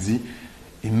textes, dit,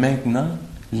 et maintenant,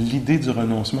 l'idée du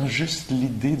renoncement, juste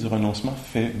l'idée du renoncement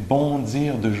fait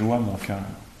bondir de joie mon cœur.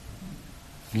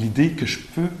 L'idée que je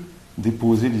peux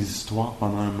déposer les histoires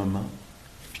pendant un moment,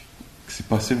 que c'est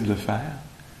possible de le faire,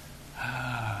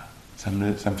 ça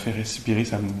me fait respirer,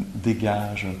 ça me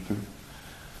dégage un peu.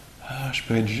 Je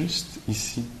peux être juste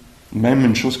ici. Même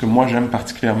une chose que moi j'aime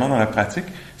particulièrement dans la pratique,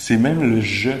 c'est même le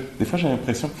je. Des fois j'ai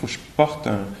l'impression qu'il faut que je porte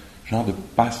un genre de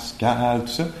Pascal,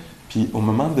 tout ça. Puis au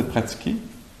moment de pratiquer,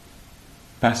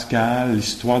 Pascal,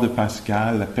 l'histoire de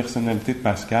Pascal, la personnalité de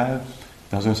Pascal,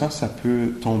 dans un sens ça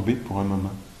peut tomber pour un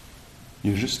moment.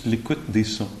 Il y a juste l'écoute des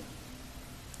sons.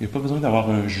 Il n'y a pas besoin d'avoir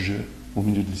un je au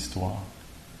milieu de l'histoire.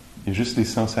 Il y a juste des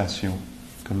sensations.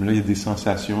 Comme là, il y a des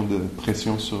sensations de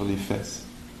pression sur les fesses.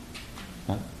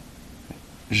 Hein?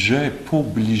 Je n'est pas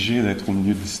obligé d'être au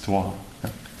milieu de l'histoire. Hein?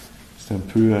 C'est un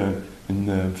peu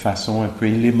une façon un peu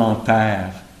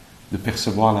élémentaire de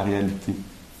percevoir la réalité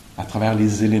à travers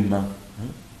les éléments. Hein?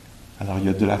 Alors, il y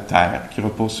a de la terre qui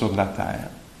repose sur de la terre.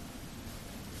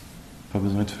 Pas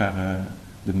besoin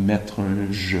de mettre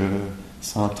un je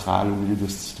central au milieu de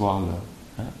cette histoire-là.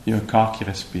 Hein? Il y a un corps qui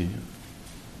respire.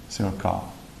 C'est un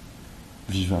corps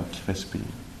vivant qui respire.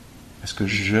 Est-ce que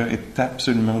je est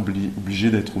absolument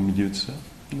obligé d'être au milieu de ça?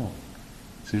 Non.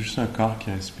 C'est juste un corps qui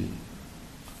respire.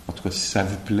 En tout cas, si ça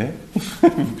vous plaît,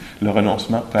 le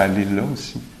renoncement peut aller là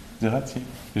aussi. Dire, tiens,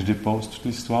 je dépose toute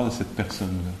l'histoire de cette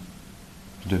personne-là.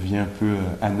 Je deviens un peu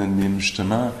anonyme.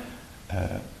 Justement,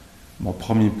 mon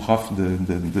premier prof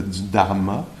du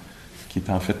Dharma, qui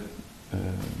était en fait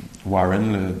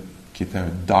Warren, qui était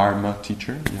un Dharma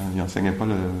teacher. Il enseignait pas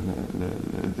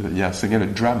il enseignait le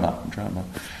drama.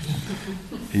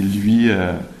 Et lui,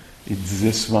 il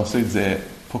disait souvent ça, il disait,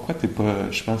 pourquoi t'es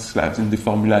pas... Je pense que c'est une des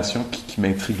formulations qui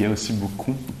m'intriguait aussi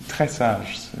beaucoup. Très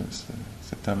sage,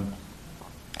 cet homme.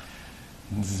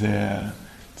 Il disait...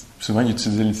 souvent, il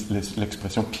utilisait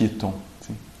l'expression piéton.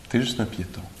 T'es juste un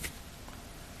piéton.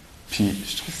 Puis,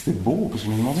 je trouvais que c'était beau, parce que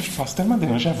je me demandais, je passe tellement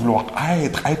d'énergie à vouloir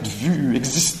être vu,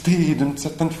 exister d'une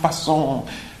certaine façon.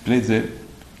 Puis là, il disait,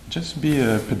 just be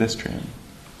a pedestrian.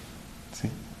 Tu sais?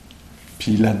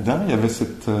 Puis là-dedans, il y avait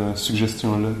cette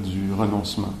suggestion-là du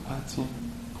renoncement. Tiens,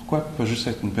 pourquoi pas juste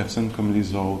être une personne comme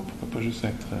les autres? Pourquoi pas juste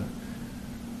être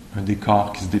un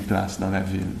décor qui se déplace dans la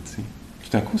ville? Tu sais?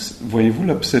 Tout à coup, voyez-vous,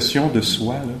 l'obsession de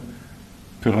soi, là,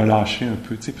 peut relâcher un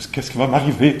peu. Tu sais, parce que qu'est-ce qui va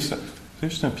m'arriver? Tout ça? C'est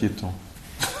juste un piéton.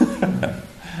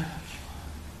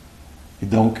 Et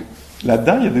donc,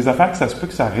 là-dedans, il y a des affaires que ça se peut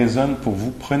que ça résonne pour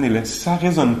vous. Prenez-les. Si ça ne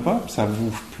résonne pas, ça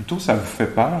vous fait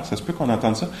peur, ça se peut qu'on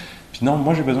entende ça. Puis non,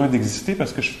 moi j'ai besoin d'exister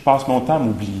parce que je passe mon temps à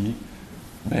m'oublier.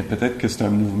 Ben, peut-être que c'est un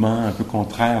mouvement un peu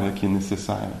contraire là, qui est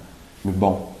nécessaire. Mais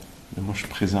bon, moi je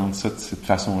présente ça de cette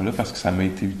façon-là parce que ça m'a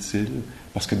été utile.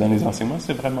 Parce que dans les enseignements,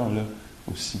 c'est vraiment là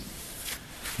aussi.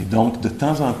 Et donc, de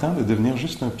temps en temps, de devenir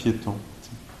juste un piéton.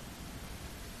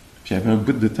 Puis il y avait un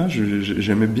bout de temps,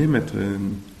 j'aimais bien mettre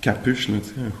une capuche, là,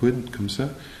 un hood comme ça.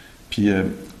 Puis à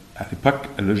l'époque,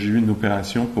 là, j'ai eu une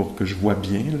opération pour que je vois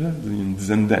bien, là, il y a une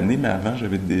dizaine d'années, mais avant,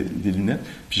 j'avais des lunettes.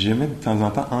 Puis j'aimais de temps en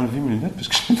temps enlever mes lunettes parce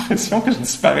que j'ai l'impression que je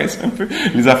disparaissais un peu.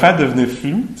 Les affaires devenaient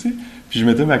floues, tu sais. Puis je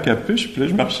mettais ma capuche, puis là,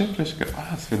 je marchais, puis là, je disais,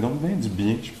 ça fait donc bien du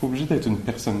bien. Je suis pas obligé d'être une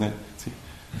personnelle, tu sais.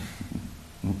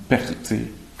 Tu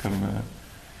sais, comme...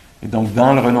 Et donc,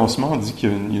 dans le renoncement, on dit qu'il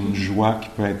y a une joie qui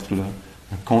peut être là.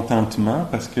 Un contentement,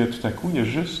 parce que tout à coup, il y a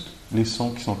juste les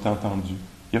sons qui sont entendus.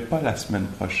 Il n'y a pas la semaine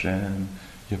prochaine,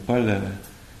 il n'y a pas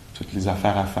toutes les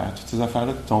affaires à faire. Toutes ces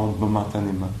affaires-là tombent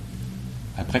momentanément.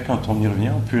 Après, quand on y revient,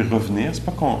 on peut y revenir. C'est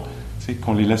pas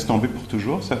qu'on les laisse tomber pour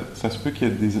toujours. Ça se peut qu'il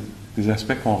y ait des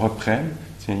aspects qu'on reprenne.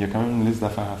 Tiens, il y a quand même une liste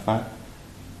d'affaires à faire,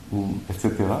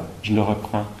 etc. Je le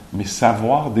reprends. Mais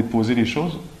savoir déposer les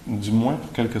choses, du moins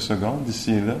pour quelques secondes,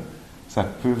 ici et là, ça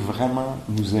peut vraiment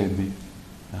nous aider.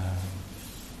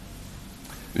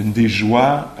 Une des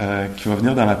joies qui va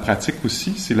venir dans la pratique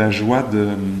aussi, c'est la joie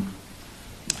de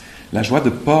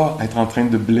pas être en train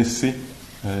de blesser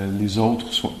les autres,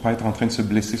 pas être en train de se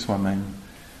blesser soi-même.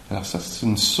 Alors ça, c'est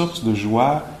une source de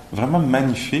joie vraiment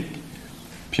magnifique.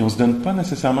 Puis on se donne pas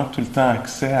nécessairement tout le temps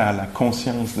accès à la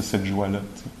conscience de cette joie-là.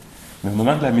 T'sais. Mais au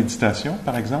moment de la méditation,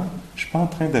 par exemple, je suis pas en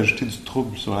train d'ajouter du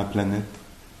trouble sur la planète.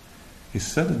 Et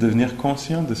ça, de devenir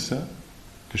conscient de ça,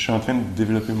 que je suis en train de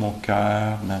développer mon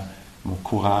cœur, mon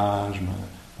courage,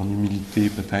 mon humilité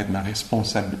peut-être, ma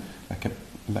responsabilité,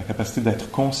 la capacité d'être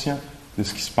conscient de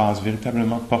ce qui se passe,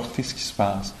 véritablement porter ce qui se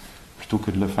passe, plutôt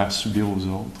que de le faire subir aux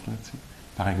autres, là,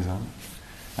 par exemple.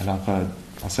 Alors,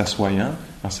 en s'assoyant,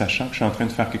 en sachant que je suis en train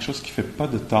de faire quelque chose qui ne fait pas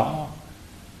de tort,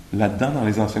 là-dedans, dans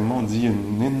les enseignements, on dit qu'il y a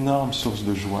une énorme source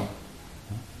de joie.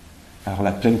 Alors,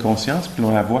 la pleine conscience, puis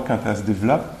on la voit quand elle se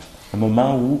développe, un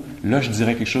moment où, là, je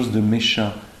dirais quelque chose de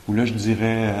méchant, où là, je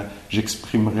dirais,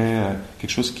 j'exprimerais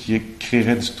quelque chose qui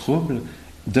créerait du trouble.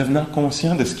 Devenant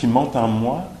conscient de ce qui monte en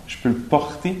moi, je peux le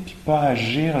porter, puis pas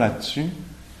agir là-dessus.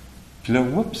 Puis là,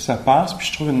 oups, ça passe, puis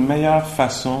je trouve une meilleure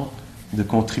façon de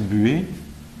contribuer.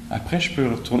 Après, je peux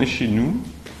retourner chez nous,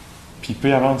 puis il peut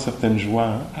y avoir une certaine joie.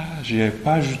 Hein? Ah, j'ai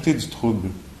pas ajouté du trouble.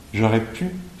 J'aurais pu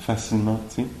facilement,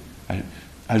 tu sais.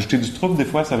 Ajouter du trouble, des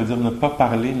fois, ça veut dire ne pas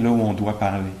parler là où on doit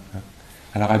parler. Hein?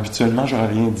 Alors, habituellement, j'aurais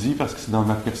rien dit parce que c'est dans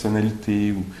ma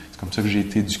personnalité, ou c'est comme ça que j'ai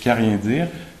été éduqué à rien dire.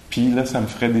 Puis là, ça me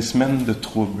ferait des semaines de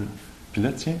trouble. Puis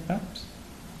là, tiens, hop,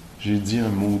 j'ai dit un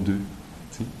mot ou deux.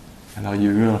 Tu sais. Alors, il y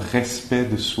a eu un respect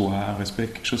de soi, un respect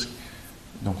de quelque chose.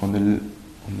 Donc, on n'a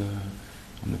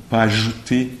pas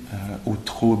ajouté au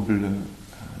trouble.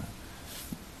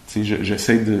 Tu sais,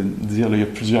 j'essaie de dire, là, il y a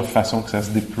plusieurs façons que ça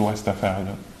se déploie, cette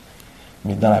affaire-là.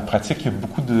 Mais dans la pratique, il y a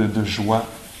beaucoup de joie.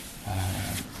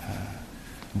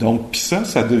 Donc, puis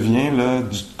ça devient là,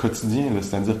 du quotidien, là,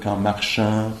 c'est-à-dire qu'en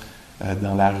marchant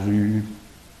dans la rue,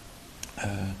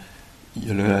 il y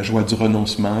a la joie du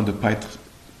renoncement, de ne pas être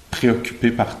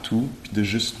préoccupé partout, puis de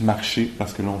juste marcher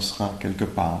parce que l'on se rend quelque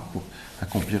part pour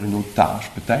accomplir une autre tâche,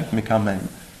 peut-être, mais quand même.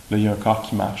 Là, il y a un corps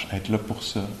qui marche, être là pour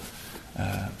ça.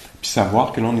 Puis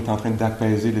savoir que là, on est en train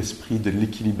d'apaiser l'esprit, de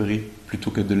l'équilibrer, plutôt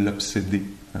que de l'obséder.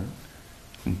 Hein?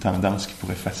 Une tendance qui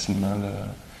pourrait facilement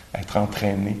là, être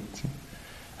entraînée. Tu sais.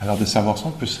 Alors, de savoir ça,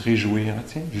 on peut se réjouir. Ah,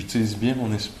 tiens, j'utilise bien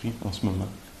mon esprit en ce moment.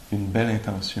 Une belle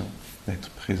intention d'être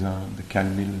présent, de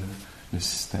calmer le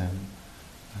système,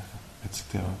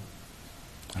 etc.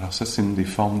 Alors ça, c'est une des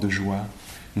formes de joie.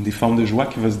 Une des formes de joie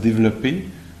qui va se développer,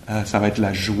 ça va être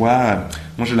la joie,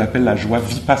 moi je l'appelle la joie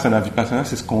vipassana. Vipassana,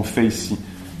 c'est ce qu'on fait ici,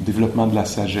 le développement de la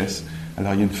sagesse.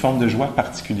 Alors, il y a une forme de joie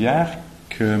particulière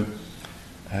que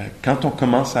quand on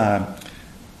commence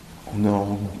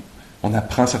on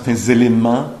apprend certains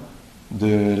éléments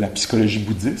de la psychologie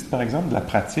bouddhiste, par exemple, de la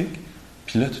pratique,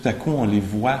 puis là, tout à coup, on les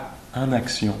voit en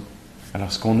action.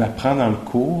 Alors, ce qu'on apprend dans le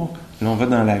cours, là, on va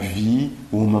dans la vie,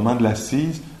 ou au moment de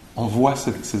l'assise, on voit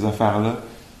ces affaires-là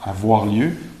avoir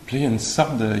lieu, puis là, il y a une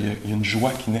sorte il y a une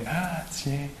joie qui naît. Ah,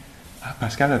 tiens,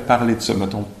 Pascal a parlé de ça.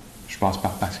 Mettons, je passe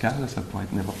par Pascal, là, ça pourrait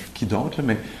être n'importe qui d'autre, là,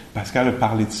 mais Pascal a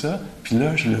parlé de ça, puis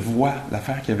là, je le vois,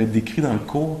 l'affaire qu'il avait décrite dans le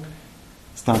cours,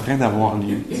 c'est en train d'avoir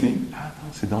lieu. Tu sais. Ah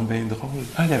non, c'est donc bien drôle.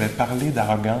 Ah, il avait parlé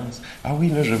d'arrogance. Ah oui,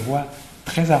 là, je vois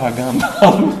très arrogant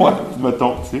dans moi,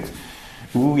 mettons, tu sais.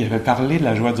 Ou il avait parlé de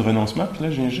la joie du renoncement, puis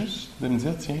là, je viens juste de me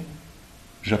dire, tiens,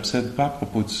 j'obsède pas à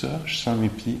propos de ça, je sens mes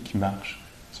pieds qui marchent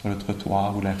sur le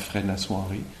trottoir ou l'air frais de la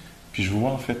soirée, puis je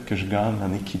vois en fait que je gagne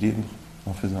en équilibre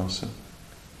en faisant ça,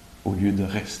 au lieu de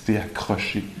rester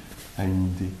accroché à une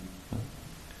idée.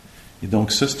 Et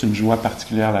donc ça, c'est une joie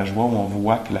particulière, la joie où on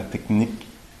voit que la technique,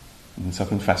 d'une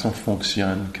certaine façon,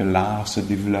 fonctionne, que l'art se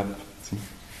développe. Tu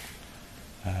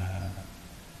sais.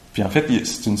 Puis en fait,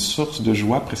 c'est une source de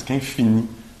joie presque infinie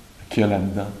qu'il y a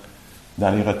là-dedans.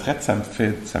 Dans les retraites,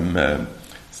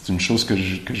 c'est une chose que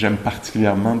j'aime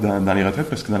particulièrement dans les retraites,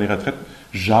 parce que dans les retraites,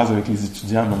 je jase avec les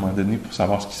étudiants à un moment donné pour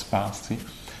savoir ce qui se passe. Tu sais.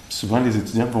 Puis souvent, les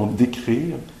étudiants vont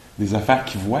décrire des affaires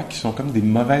qu'ils voient qui sont comme des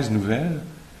mauvaises nouvelles,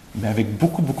 mais avec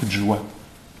beaucoup, beaucoup de joie.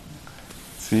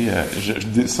 Tu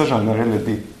sais, ça, j'en aurais là,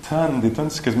 des tonnes.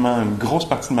 C'est quasiment une grosse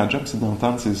partie de ma job, c'est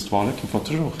d'entendre ces histoires-là qui me font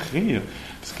toujours rire.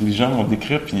 Parce que les gens vont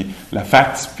décrire, puis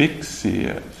l'affaire typique,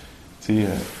 c'est... tu sais,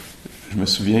 je me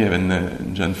souviens, il y avait une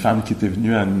jeune femme qui était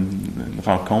venue à une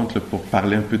rencontre là, pour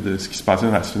parler un peu de ce qui se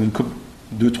passait. Ça faisait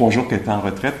 2-3 jours qu'elle était en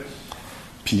retraite.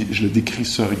 Puis je le décris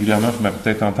ça régulièrement. Vous m'avez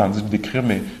peut-être entendu le décrire,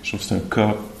 mais je trouve que c'est un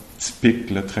cas typique,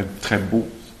 là, très, très beau.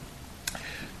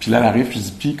 Puis là, elle arrive, je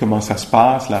dis, puis comment ça se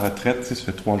passe, la retraite, tu sais, ça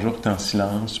fait 3 jours que tu es en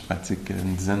silence, tu pratiques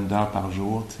une dizaine d'heures par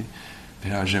jour, tu sais. Puis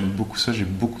là, j'aime beaucoup ça, j'ai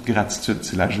beaucoup de gratitude.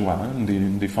 C'est la joie, hein?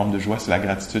 Une des formes de joie, c'est la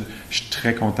gratitude. Je suis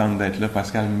très contente d'être là,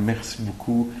 Pascal, merci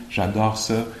beaucoup, j'adore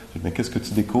ça. Je dis, mais qu'est-ce que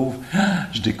tu découvres? Ah,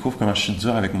 je découvre comment je suis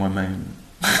dur avec moi-même.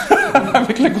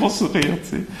 Avec le gros sourire,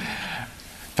 tu sais.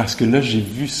 Parce que là, j'ai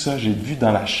vu ça, j'ai vu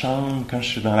dans la chambre, quand je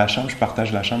suis dans la chambre, je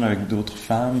partage la chambre avec d'autres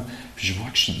femmes, puis je vois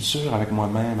que je suis dur avec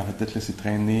moi-même, arrête de te laisser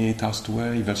traîner, tasse-toi,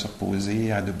 ils veulent se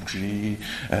reposer, arrête de bouger,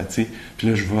 tu sais. Puis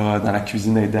là, je vais dans la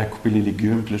cuisine aider à couper les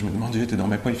légumes, puis là, je me dis, mon Dieu, t'es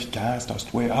donc pas efficace,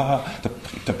 tasse-toi,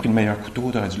 t'as pris le meilleur couteau,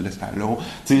 t'aurais dû le laisser à l'eau,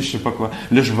 tu sais, je sais pas quoi.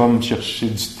 Là, je vais me chercher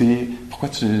du thé, pourquoi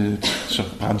tu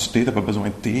prends du thé, t'as pas besoin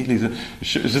de thé,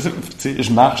 je sais, tu sais,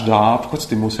 je marche dehors, pourquoi tu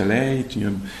t'es mis au soleil, il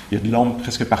y a de l'ombre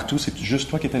presque partout, c'est juste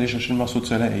toi qui es allé chercher le morceau de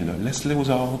soleil, là. Laisse-le aux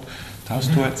autres,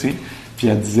 tasse-toi, tu sais. Puis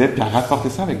elle disait, puis elle rapportait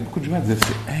ça avec beaucoup de joie, elle disait,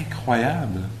 c'est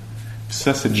incroyable. Puis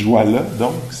ça, cette joie-là,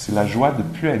 donc, c'est la joie de ne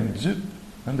plus être dupe,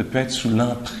 hein, de ne plus être sous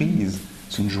l'emprise.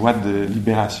 C'est une joie de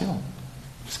libération.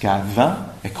 Parce qu'avant,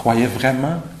 elle croyait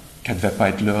vraiment qu'elle ne devait pas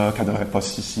être là, qu'elle ne devrait pas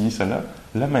ci, cela.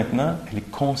 Là, maintenant, elle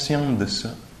est consciente de ça.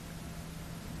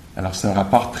 Alors, c'est un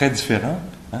rapport très différent.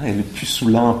 Hein? Elle n'est plus sous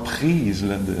l'emprise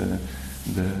là,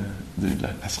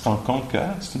 elle se rend compte que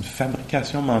c'est une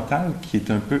fabrication mentale qui est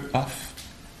un peu off.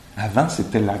 Avant,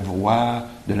 c'était la voix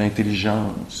de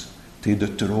l'intelligence. T'es de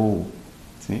trop.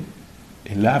 Tu sais?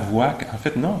 Et la voix, en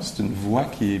fait, non, c'est une voix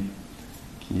qui est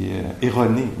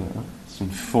erronée. Là, hein?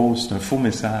 C'est un faux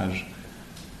message.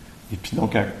 Et puis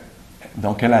donc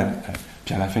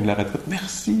puis à la fin de la retraite,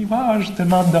 merci, wow, j'ai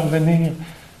tellement hâte de revenir.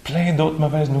 Plein d'autres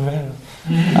mauvaises nouvelles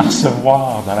à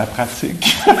recevoir dans la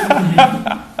pratique.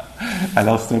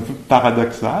 Alors, c'est un peu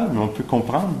paradoxal, mais on peut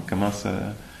comprendre comment ça...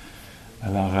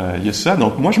 Alors, il y a ça.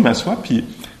 Donc, moi, je m'assois, puis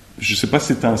je ne sais pas si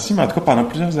c'est temps-ci, mais en tout cas, pendant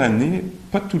plusieurs années,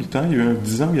 pas tout le temps, il y a eu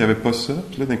 10 ans où il n'y avait pas ça.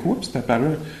 Puis là, d'un coup, c'est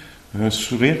apparu un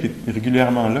sourire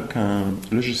régulièrement là,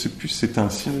 là, je ne sais plus si c'est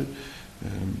temps-ci, je ne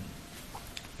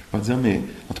peux pas dire, mais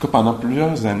en tout cas, pendant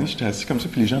plusieurs années, j'étais assis comme ça,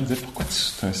 puis les gens me disaient, pourquoi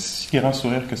tu as un si grand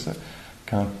sourire que ça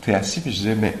quand tu es assis? Puis je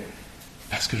disais, mais...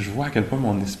 Parce que je vois à quel point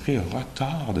mon esprit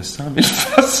retord de 100 000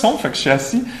 façons. Fait que je suis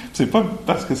assis. C'est pas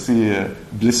parce que c'est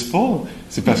blissful,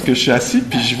 c'est parce que je suis assis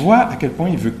puis je vois à quel point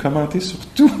il veut commenter sur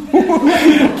tout.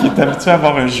 Qu'il est habitué à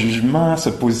avoir un jugement, se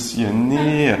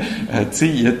positionner. Tu sais,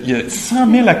 il y a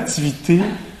 100 000 activités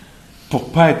pour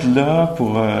pas être là.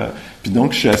 Puis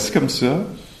donc, je suis assis comme ça.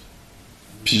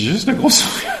 Puis juste le gros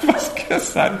sourire parce que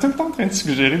ça est tout le temps en train de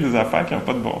suggérer des affaires qui n'ont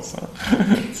pas de bon sens.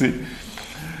 Tu sais.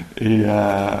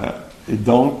 Et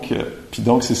donc,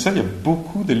 c'est ça, il y a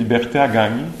beaucoup de liberté à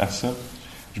gagner à ça.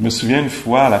 Je me souviens une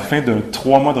fois, à la fin d'un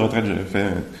 3 mois de retraite, j'avais fait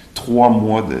 3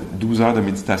 mois de 12 heures de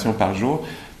méditation par jour,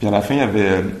 puis à la fin, il y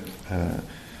avait,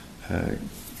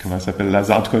 comment ça s'appelle,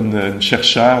 en tout cas, une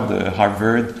chercheure de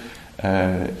Harvard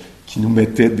qui nous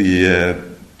mettait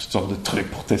toutes sortes de trucs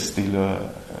pour tester, là.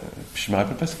 Puis je me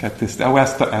rappelle pas ce qu'elle testait. Ah ouais,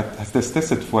 elle testait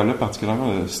cette fois-là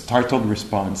particulièrement le startled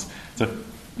response. C'est-à-dire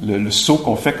le saut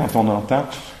qu'on fait quand on entend.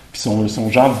 Puis son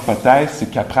genre d'hypothèse,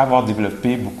 c'est qu'après avoir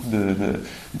développé beaucoup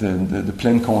de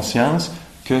pleine conscience,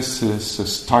 que ce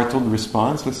startled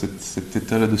response, là, cet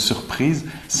état-là de surprise,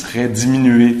 serait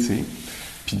diminué, tu sais.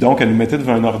 Puis donc, elle nous mettait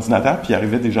devant un ordinateur, puis il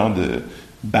arrivait des genres de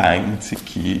bang, tu sais,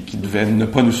 qui devaient ne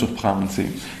pas nous surprendre, tu sais.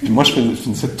 Puis moi, je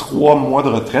finissais 3 mois de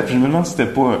retraite, puis je me demande si c'était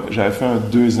pas... J'avais fait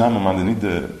 2 ans, à un moment donné,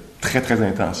 de très, très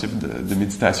intensif de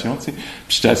méditation, tu sais.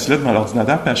 Puis j'étais assis là devant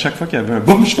l'ordinateur, puis à chaque fois qu'il y avait un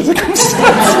boum, je faisais comme ça.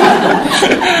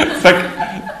 Fait que,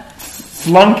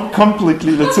 flunk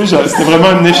completely, là, tu sais, c'était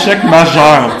vraiment un échec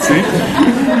majeur, tu sais.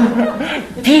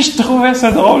 Puis je trouvais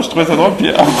ça drôle,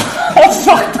 puis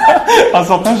en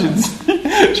sortant, j'ai dit,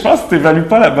 je pense que t'évalues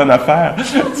pas la bonne affaire.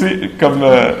 Tu sais, comme,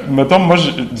 mettons, moi, je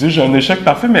dis, j'ai un échec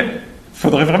parfait, mais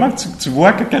faudrait vraiment que tu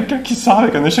vois que quelqu'un qui sort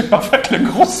avec un échec parfait, avec le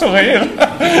gros sourire,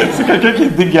 c'est quelqu'un qui est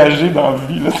dégagé dans la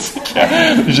vie. Là,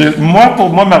 pour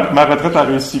moi, ma retraite a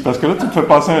réussi. Parce que là, tu me fais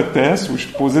passer un test où je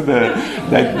suis posé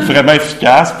d'être vraiment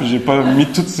efficace, puis j'ai pas mis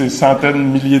toutes ces centaines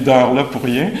de milliers d'heures-là pour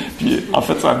rien. Puis, en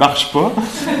fait, ça marche pas.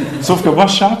 Sauf que moi,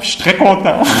 je sors, puis je suis très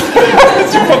content.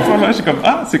 Je suis comme,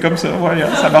 c'est comme ça, ouais,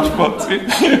 ça marche pas, tu sais.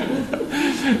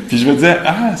 Puis je me disais,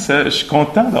 je suis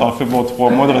content d'avoir fait mon 3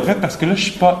 mois de retraite parce que là, je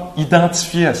suis pas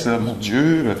identifié à ça. Mon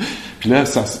Dieu! Puis là,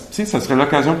 ça serait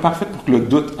l'occasion parfaite pour que le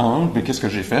doute entre. Mais qu'est-ce que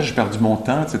j'ai fait? J'ai perdu mon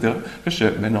temps, etc. Là, je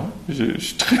disais, mais non, je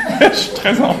suis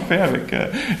très en paix avec...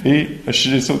 et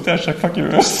j'ai sauté à chaque fois qu'il y a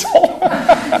eu un son.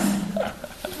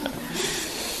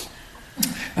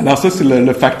 Alors ça, c'est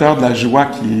le facteur de la joie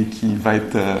qui va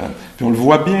être... puis on le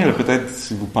voit bien, là, peut-être,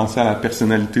 si vous pensez à la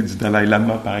personnalité du Dalai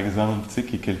Lama, par exemple, tu sais,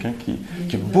 qui est quelqu'un qui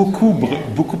a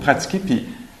beaucoup pratiqué, puis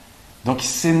donc il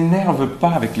s'énerve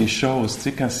pas avec les choses,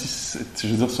 tu sais, je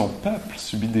veux dire, son peuple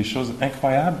subit des choses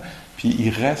incroyables,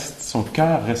 puis son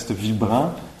cœur reste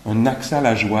vibrant, un accès à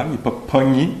la joie, il n'est pas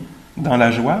pogné dans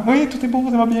la joie. Oui, tout est beau,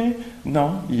 ça va bien.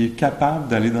 Non, il est capable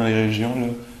d'aller dans les régions là,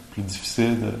 plus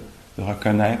difficiles, de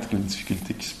reconnaître les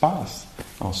difficultés qui se passent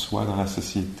en soi, dans la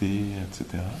société,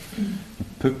 etc. Il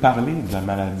peut parler de la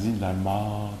maladie, de la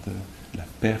mort, de la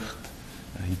perte.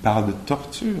 Il parle de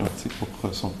torture, tu sais,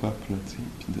 pour son peuple, tu sais,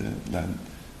 puis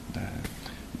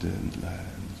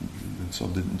d'une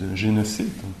sorte de génocide.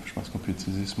 Donc, je pense qu'on peut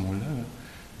utiliser ce mot-là, là,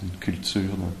 d'une culture,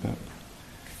 d'un peuple.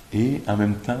 Et en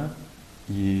même temps,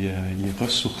 il est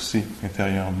ressourcé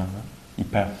intérieurement. Il ne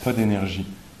perd pas d'énergie.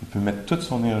 Il peut mettre toute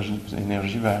son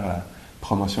énergie vers la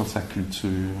promotion de sa culture,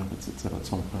 etc., de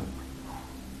son peuple.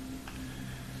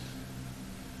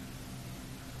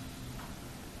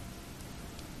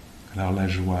 Alors, la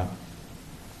joie.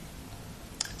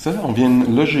 Ça, on peut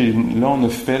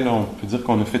dire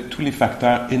qu'on a fait tous les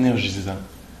facteurs énergisants.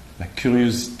 La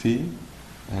curiosité,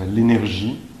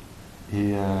 l'énergie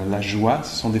et la joie,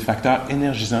 ce sont des facteurs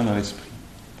énergisants dans l'esprit.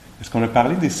 Est-ce qu'on a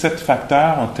parlé des 7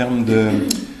 facteurs en termes de...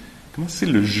 Comment c'est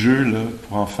le jeu là,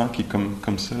 pour enfants qui est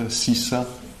comme ça, seesaw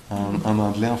en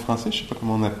anglais, en français? Je ne sais pas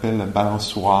comment on appelle, la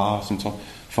balançoire. C'est une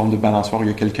forme de balançoire où il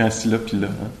y a quelqu'un assis là, puis là.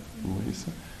 Hein? Vous voyez ça?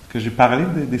 Est-ce que j'ai parlé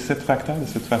des 7 facteurs de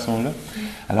cette façon-là?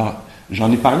 Alors,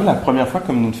 j'en ai parlé la première fois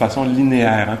comme d'une façon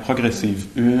linéaire, hein, progressive.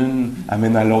 Une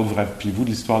amène à l'autre. Vous rappelez-vous de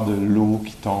l'histoire de l'eau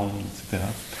qui tombe, etc.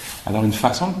 Alors, une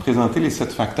façon de présenter les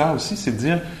 7 facteurs aussi, c'est de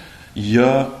dire il y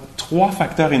a 3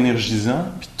 facteurs énergisants,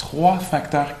 puis 3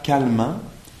 facteurs calmants,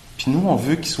 puis nous, on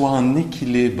veut qu'ils soient en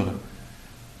équilibre.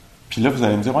 Puis là, vous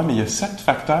allez me dire, ouais, mais il y a 7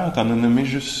 facteurs, tu en as nommé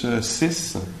juste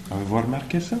 6. Avez-vous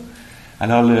remarqué ça?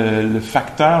 Alors, le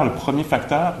premier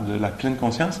facteur de la pleine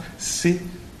conscience, c'est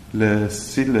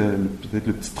peut-être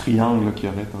le petit triangle là, qu'il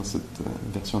y aurait dans cette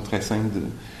version très simple.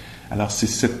 Alors,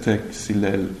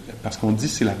 parce qu'on dit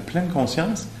c'est la pleine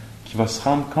conscience qui va se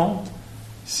rendre compte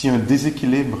s'il y a un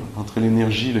déséquilibre entre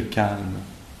l'énergie et le calme.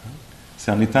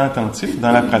 C'est en étant attentif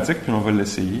dans la pratique, puis on va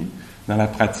l'essayer, dans la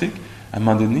pratique, à un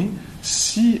moment donné,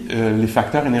 si les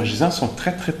facteurs énergisants sont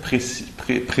très, très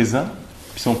présents,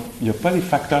 puis il n'y a pas les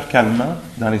facteurs calmants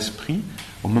dans l'esprit,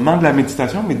 au moment de la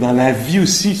méditation, mais dans la vie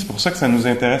aussi, c'est pour ça que ça nous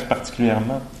intéresse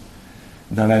particulièrement.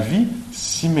 Dans la vie,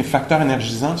 si mes facteurs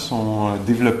énergisants sont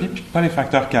développés, puis pas les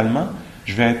facteurs calmants,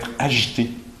 je vais être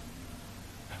agité.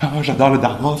 Ah, j'adore le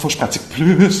dharma, il faut que je pratique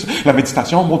plus. La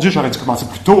méditation, mon Dieu, j'aurais dû commencer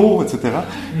plus tôt, etc.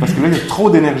 Parce que là, il y a trop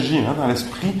d'énergie dans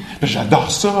l'esprit. Là, j'adore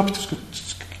ça, puis tout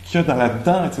ce qu'il y a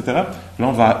là-dedans, etc.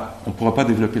 Là, on ne pourra pas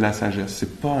développer la sagesse.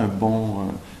 C'est pas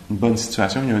une bonne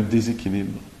situation, il y a un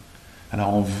déséquilibre.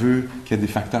 Alors, on veut qu'il y ait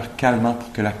des facteurs calmants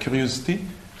pour que la curiosité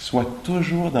soit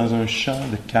toujours dans un champ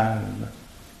de calme,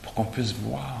 pour qu'on puisse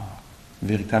voir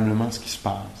véritablement ce qui se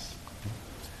passe.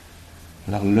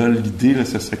 Alors là, l'idée, là,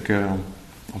 ce serait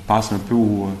qu'on passe un peu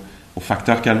au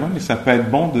facteur calmant, mais ça peut être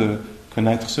bon de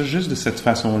connaître ça juste de cette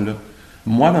façon-là.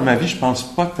 Moi, dans ma vie, je ne pense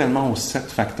pas tellement aux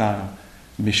 7 facteurs,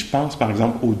 mais je pense, par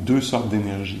exemple, aux 2 sortes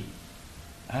d'énergie.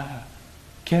 Ah,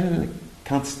 quelle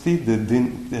quantité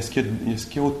est-ce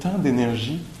qu'il y a autant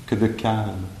d'énergie que de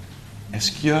calme?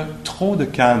 Est-ce qu'il y a trop de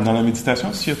calme? Dans la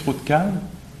méditation, s'il y a trop de calme,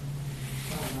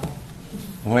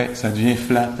 oui, ça devient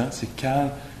flat, hein? C'est calme,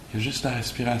 il y a juste la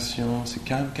respiration, c'est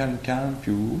calme, calme, calme,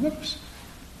 puis oups,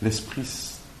 l'esprit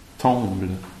tombe là,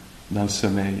 dans le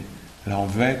sommeil. Alors, on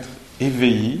veut être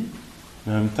éveillé,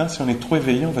 mais en même temps, si on est trop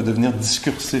éveillé, on va devenir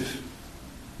discursif,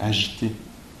 agité.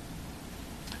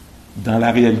 Dans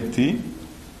la réalité,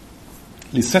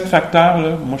 les 7 facteurs,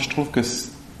 là, moi, je trouve que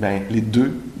les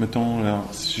 2, mettons, là,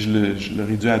 si je le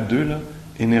réduis à 2, là,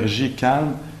 énergie et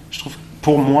calme, je trouve que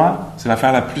pour moi, c'est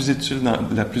l'affaire la plus utile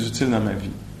dans ma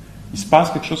vie. Il se passe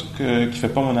quelque chose qui ne fait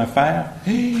pas mon affaire,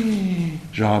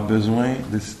 j'aurai besoin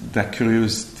de la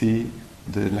curiosité,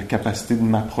 de la capacité de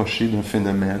m'approcher d'un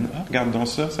phénomène. Ah, regarde donc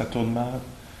ça tourne mal.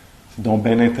 C'est donc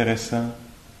bien intéressant.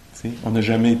 T'sais, on n'a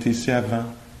jamais été ici avant.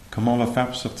 Comment on va faire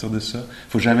pour sortir de ça? Il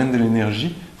faut que j'amène de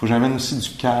l'énergie, il faut que j'amène aussi du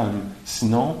calme.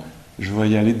 Sinon, je vais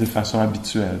y aller de façon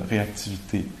habituelle,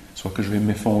 réactivité. Soit que je vais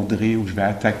m'effondrer ou je vais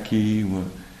attaquer.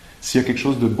 S'il y a quelque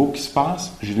chose de beau qui se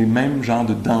passe, j'ai les mêmes genres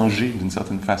de dangers d'une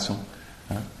certaine façon.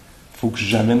 Il faut que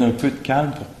j'amène un peu de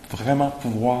calme pour vraiment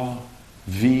pouvoir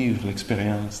vivre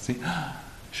l'expérience. Tu sais.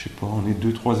 Je sais pas, on est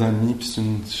 2-3 amis, puis c'est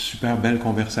une super belle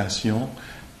conversation.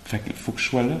 Fait qu'il faut que je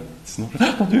sois là. Sinon,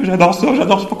 mon Dieu, j'adore ça,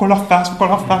 faut qu'on le refasse,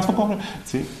 faut qu'on le... Tu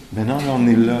sais, ben non, là, on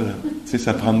est là. Tu sais,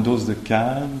 ça prend une dose de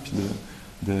calme, puis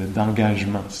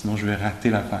d'engagement. Sinon, je vais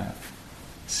rater l'affaire.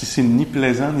 Si c'est ni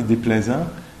plaisant ni déplaisant,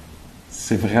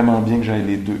 c'est vraiment bien que j'aille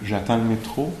les 2. J'attends le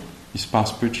métro, il se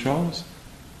passe peu de choses.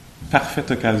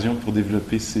 Parfaite occasion pour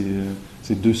développer ces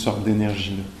 2 sortes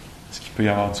d'énergie-là. Est-ce qu'il peut y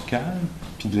avoir du calme,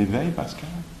 puis de l'éveil, Pascal?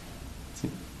 T'sais.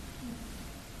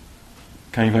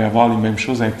 Quand il va y avoir les mêmes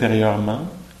choses intérieurement,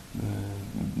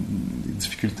 des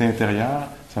difficultés intérieures,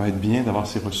 ça va être bien d'avoir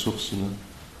ces ressources-là,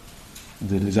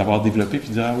 de les avoir développées, puis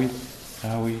de dire, ah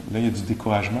oui, là il y a du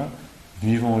découragement,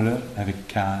 vivons-le avec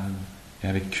calme et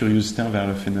avec curiosité envers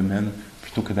le phénomène,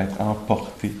 plutôt que d'être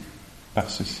emporté par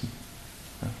ceci.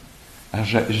 Alors,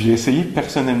 j'ai essayé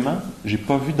personnellement, j'ai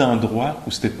pas vu d'endroit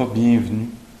où c'était pas bienvenu,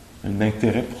 un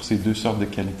intérêt pour ces deux sortes de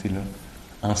qualités-là.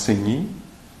 Enseigner,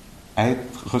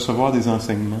 recevoir des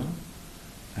enseignements,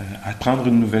 apprendre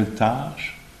une nouvelle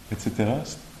tâche, etc.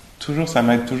 Toujours, ça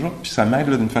m'aide toujours, puis ça m'aide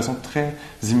là, d'une façon très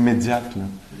immédiate.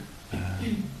 Là.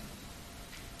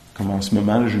 Comme en ce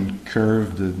moment, là, j'ai une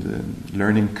curve de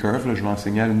learning curve, là, je vais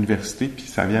enseigner à l'université, puis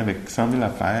ça vient avec 100 000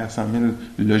 affaires, 100 000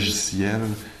 logiciels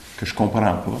que je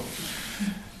comprends pas.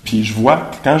 Puis je vois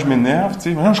que quand je m'énerve, tu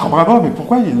sais, non, je comprends pas, mais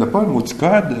pourquoi il n'a pas le mot de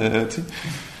code, tu sais.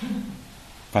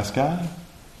 Pascal,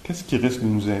 qu'est-ce qui risque de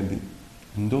nous aider?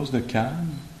 Une dose de calme,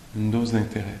 une dose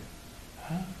d'intérêt.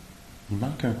 Ah, il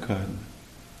manque un code.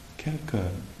 Quel code?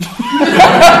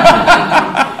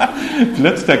 Puis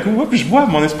là, tout à coup, puis je vois,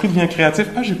 mon esprit devient créatif.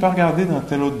 Ah, j'ai pas regardé dans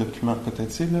tel autre document. Peut-être,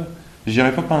 tu sais, là. J'y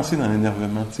aurais pas pensé dans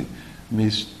l'énervement, tu sais. Mais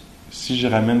si je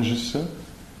ramène juste ça,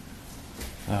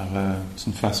 alors, c'est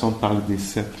une façon de parler des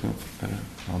 7, là,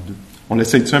 en 2. On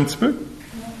l'essaye-tu un petit peu?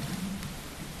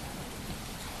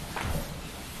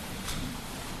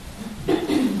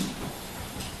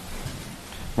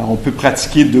 Alors, on peut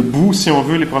pratiquer debout si on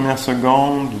veut les premières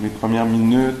secondes, ou les premières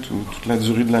minutes, ou toute la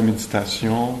durée de la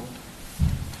méditation.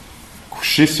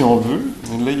 Coucher si on veut.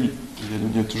 Mais là,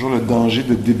 il y a toujours le danger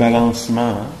de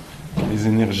débalancement. Hein? Les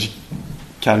énergies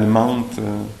calmantes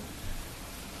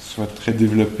soient très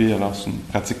développées. Alors, c'est une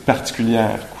pratique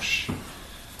particulière, coucher.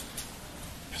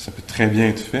 Ça peut très bien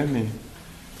être fait, mais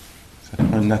ça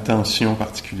prend une attention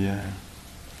particulière.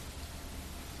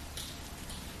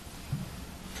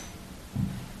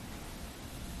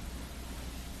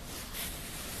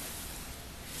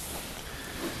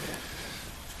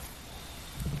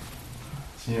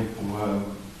 Tiens, pour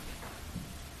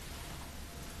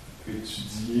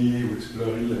étudier ou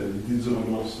explorer l'idée du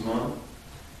renoncement,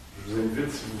 je vous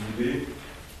invite, si vous voulez,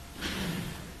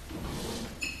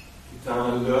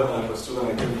 étant là, dans la posture dans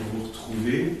laquelle vous vous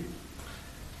retrouvez,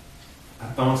 à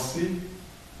penser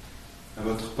à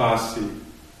votre passé,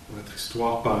 à votre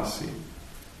histoire passée.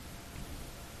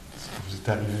 Ce qui vous est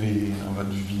arrivé dans votre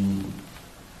vie,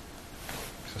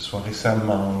 que ce soit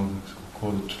récemment, ou au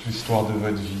cours de toute l'histoire de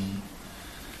votre vie.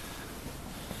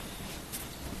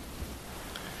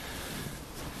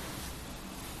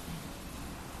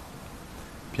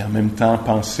 Puis en même temps,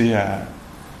 penser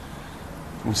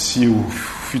aussi au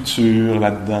futur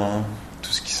là-dedans,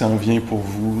 tout ce qui s'en vient pour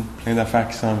vous, plein d'affaires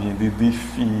qui s'en viennent, des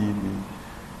défis,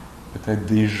 peut-être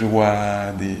des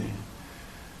joies,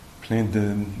 plein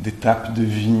d'étapes de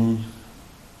vie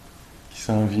qui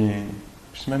s'en viennent.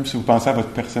 Puis même si vous pensez à votre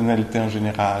personnalité en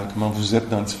général, comment vous êtes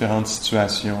dans différentes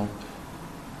situations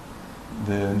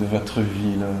de votre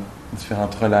vie, là,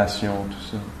 différentes relations,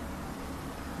 tout ça.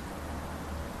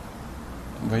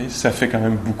 Vous voyez, ça fait quand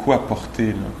même beaucoup à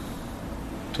porter, là.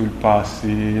 Tout le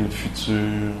passé, le futur,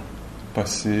 le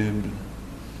possible,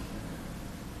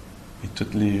 et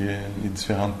tous les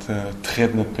différents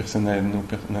traits de notre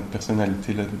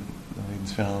personnalité là, dans les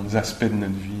différents aspects de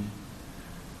notre vie.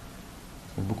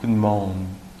 Il y a beaucoup de monde,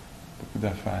 beaucoup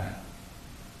d'affaires.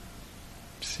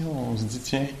 Puis si on se dit,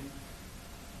 tiens,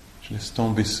 je laisse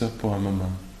tomber ça pour un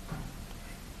moment.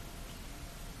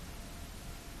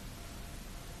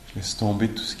 Je laisse tomber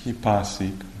tout ce qui est passé,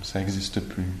 comme ça n'existe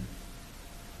plus.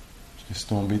 Je laisse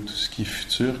tomber tout ce qui est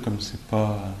futur, comme c'est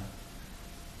pas...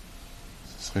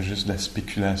 Ce serait juste de la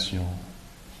spéculation,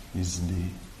 des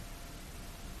idées.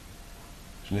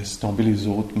 Je laisse tomber les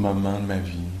autres moments de ma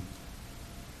vie,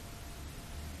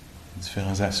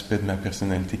 différents aspects de ma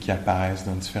personnalité qui apparaissent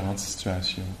dans différentes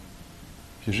situations.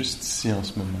 Puis juste ici, en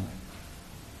ce moment.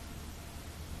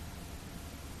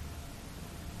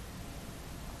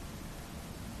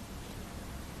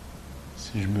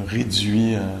 Si je me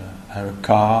réduis à un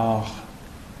corps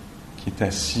qui est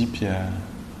assis, puis à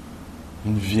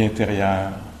une vie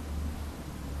intérieure,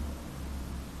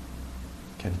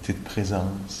 qualité de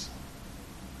présence.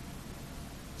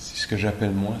 Si ce que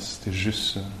j'appelle moi, c'était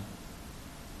juste ça,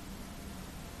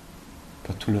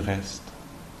 pas tout le reste,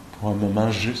 pour un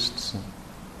moment juste ça.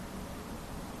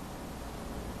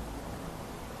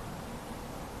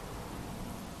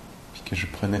 Puis que je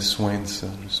prenais soin de ça,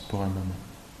 juste pour un moment.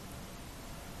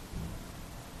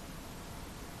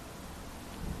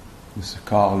 De ce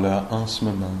corps-là, en ce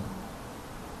moment,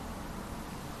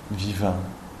 vivant,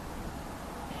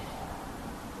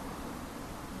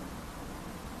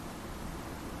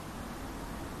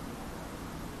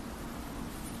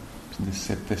 puis de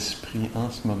cet esprit en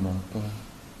ce moment, pas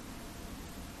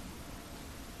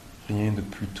rien de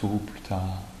plus tôt ou plus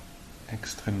tard,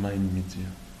 extrêmement immédiat.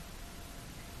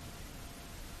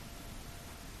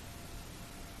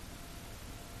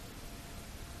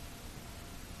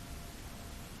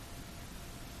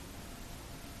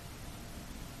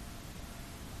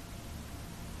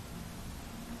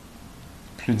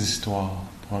 Plus d'histoire,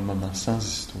 pour un moment sans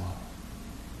histoire.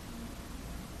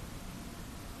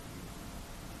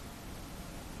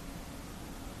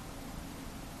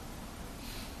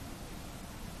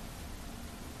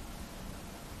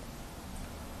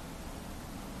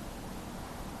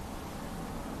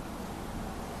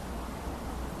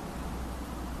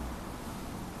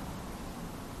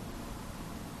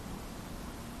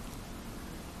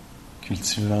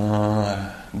 Cultivant,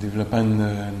 développant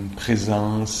une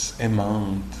présence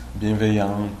aimante,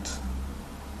 bienveillante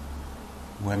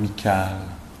ou amicale.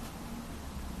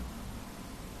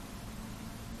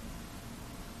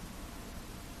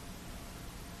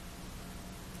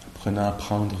 Apprenant à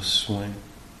prendre soin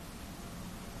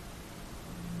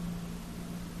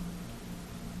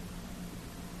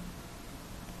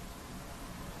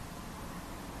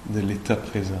de l'état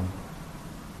présent.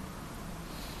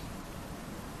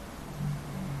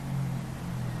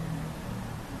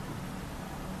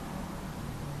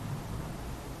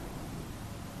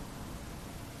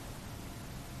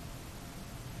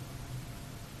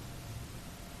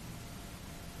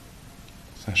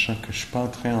 Sachant que je ne suis pas en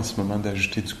train en ce moment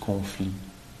d'ajouter du conflit,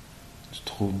 du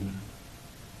trouble,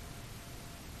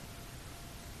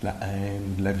 de la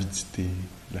haine, de l'avidité,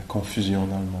 de la confusion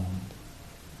dans le monde.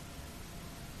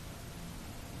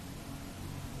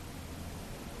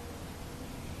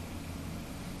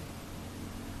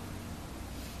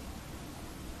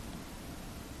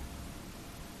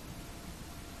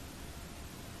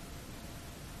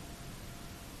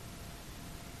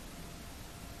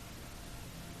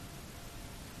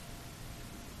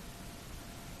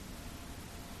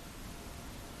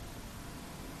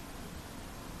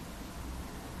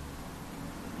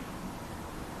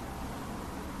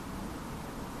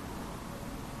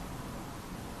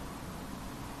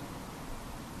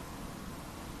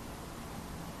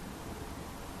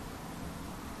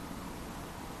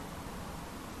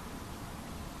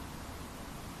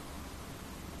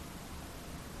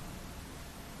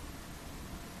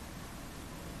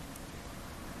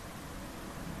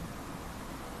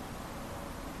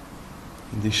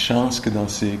 Il y a des chances que dans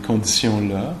ces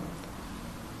conditions-là,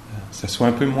 ça soit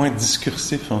un peu moins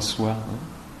discursif en soi.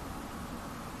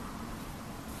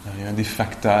 Il y a un des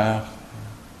facteurs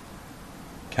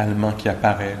calmants qui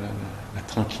apparaît, là, la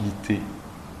tranquillité.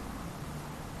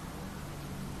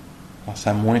 Alors,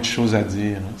 ça a moins de choses à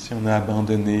dire. Si on a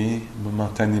abandonné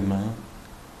momentanément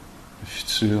le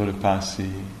futur, le passé,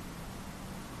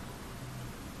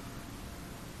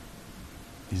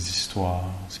 les histoires,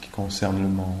 ce qui concerne le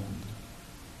monde,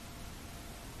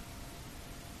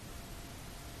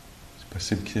 c'est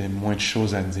possible qu'il y ait moins de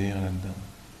choses à dire là-dedans.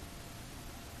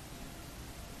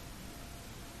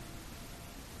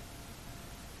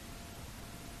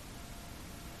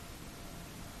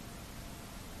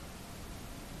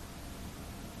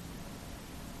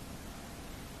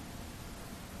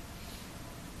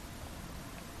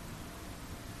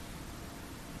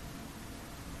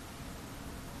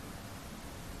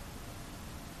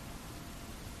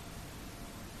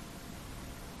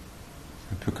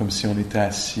 Un peu comme si on était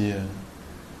assis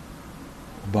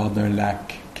au bord d'un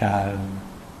lac calme.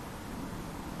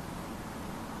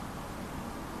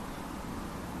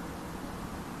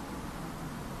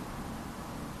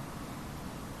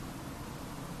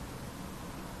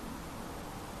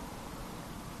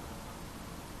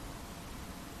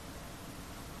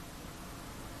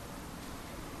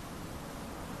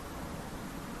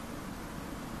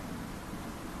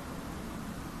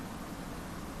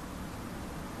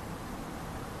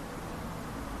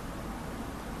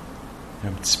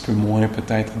 Un petit peu moins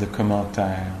peut-être de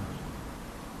commentaires.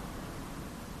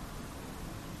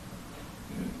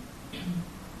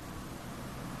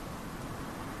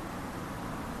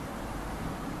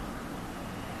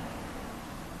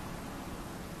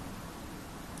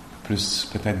 Plus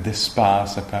peut-être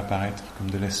d'espace, ça peut apparaître comme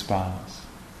de l'espace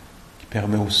qui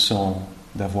permet au son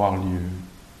d'avoir lieu.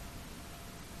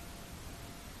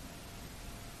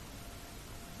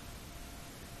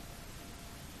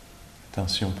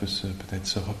 L'attention peut peut-être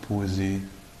se reposer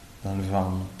dans le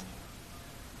ventre.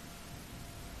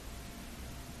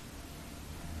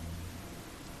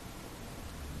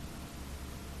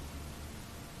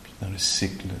 Puis dans le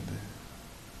cycle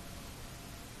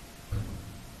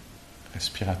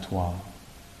respiratoire.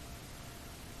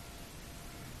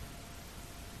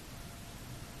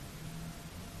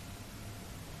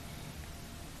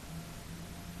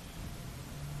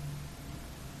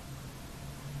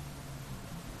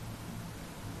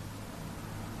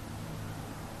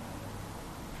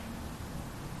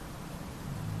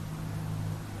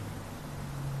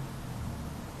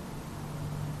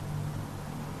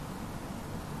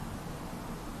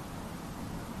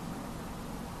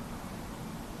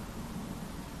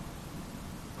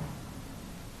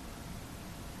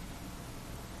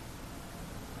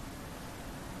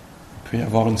 peut y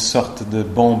avoir une sorte de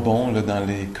bonbon là, dans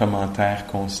les commentaires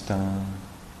constants,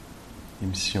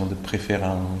 émission de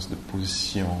préférence, de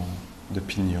position,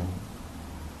 d'opinion.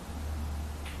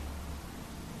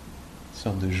 Une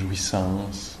sorte de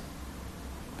jouissance,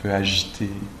 un peu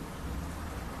agitée.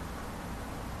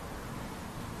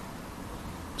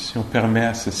 Si on permet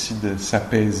à ceci de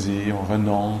s'apaiser, on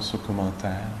renonce aux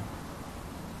commentaires.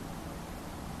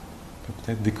 On peut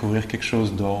peut-être découvrir quelque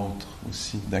chose d'autre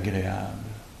aussi, d'agréable.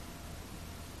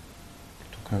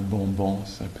 Plutôt qu'un bonbon,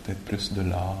 ça serait peut-être plus de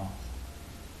l'or.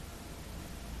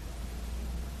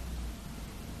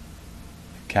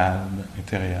 Calme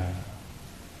intérieur.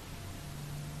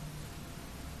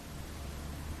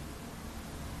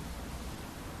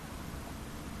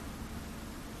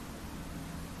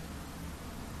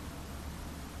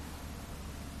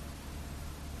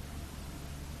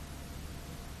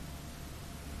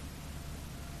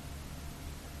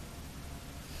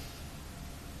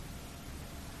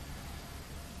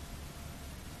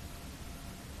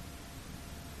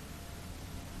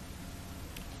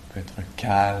 Peut être un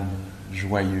calme,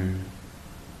 joyeux,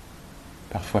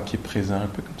 parfois qui est présent, un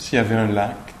peu comme s'il y avait un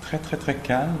lac très très très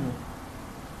calme.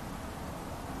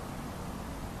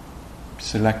 Puis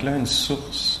ce lac-là a une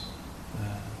source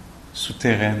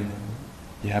souterraine,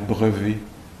 il est abreuvé,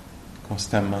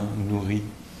 constamment nourri,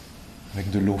 avec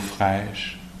de l'eau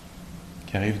fraîche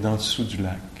qui arrive d'en dessous du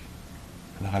lac.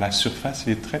 Alors à la surface,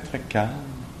 il est très très calme,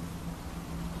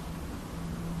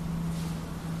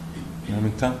 mais en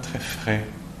même temps très frais.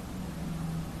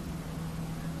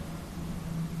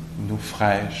 Une eau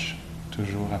fraîche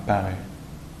toujours apparaît.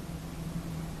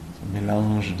 Un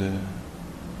mélange de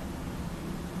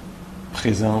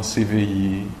présence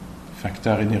éveillée, de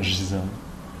facteurs énergisants,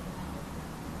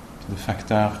 de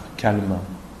facteurs calmants.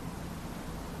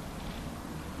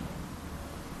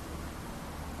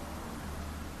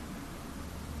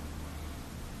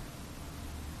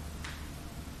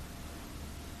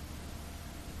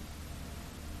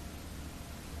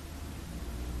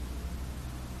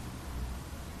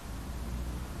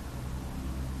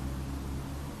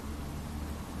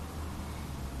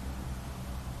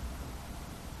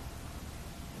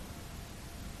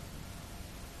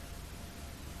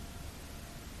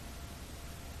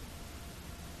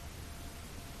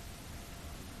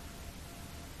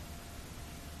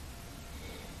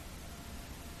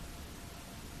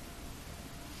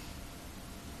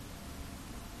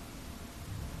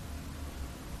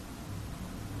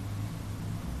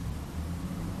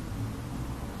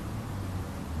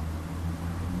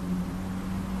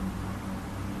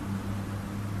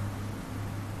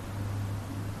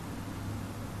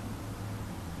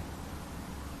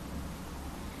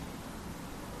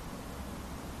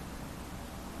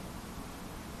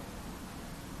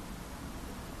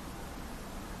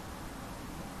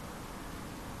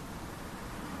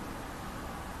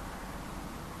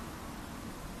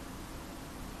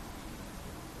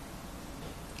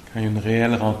 Quand il y a une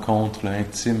réelle rencontre là,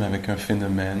 intime avec un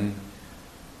phénomène,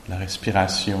 la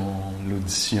respiration,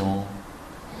 l'audition,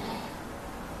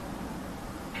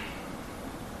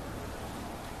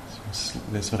 si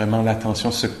on laisse vraiment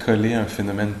l'attention se coller à un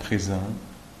phénomène présent,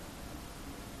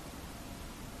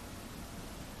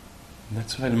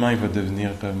 naturellement il va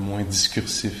devenir moins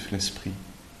discursif l'esprit.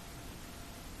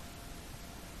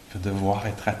 Il va devoir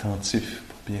être attentif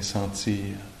pour bien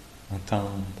sentir,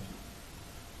 entendre.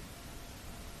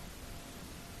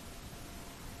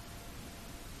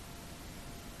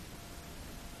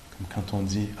 Quand on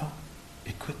dit « Ah,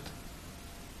 écoute »,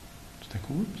 tout à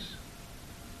coup, oups.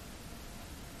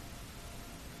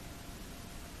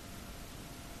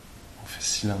 On fait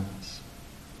silence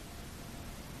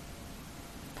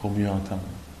pour mieux entendre.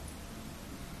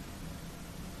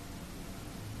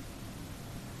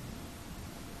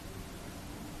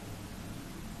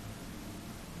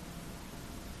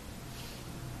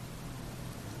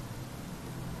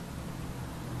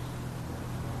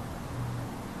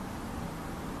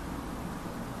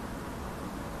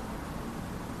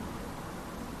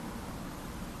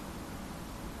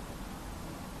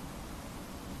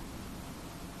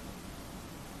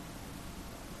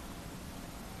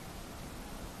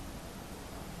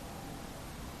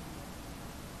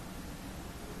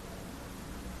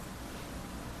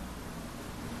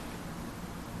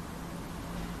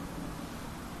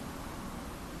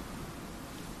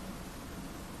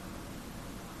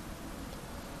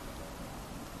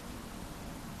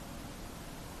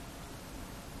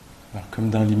 Alors, comme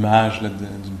dans l'image là,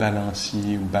 du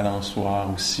balancier ou balançoire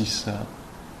aussi, ça,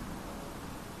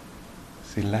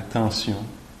 c'est l'attention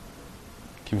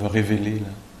qui va révéler là,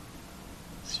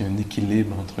 s'il y a un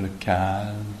équilibre entre le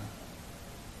calme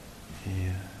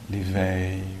et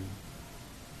l'éveil,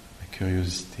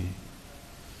 curiosité.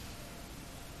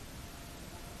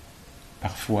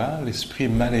 Parfois, l'esprit est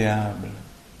malléable,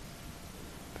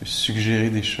 peut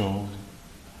suggérer des choses,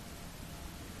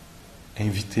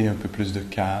 inviter un peu plus de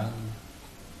calme,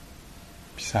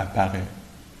 puis ça apparaît.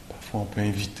 Parfois, on peut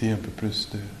inviter un peu plus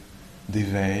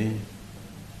d'éveil,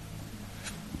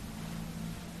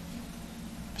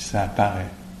 puis ça apparaît.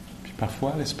 Puis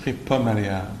parfois, l'esprit n'est pas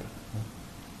malléable.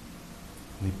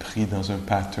 On est pris dans un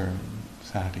pattern,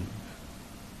 ça arrive.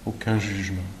 Aucun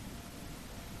jugement.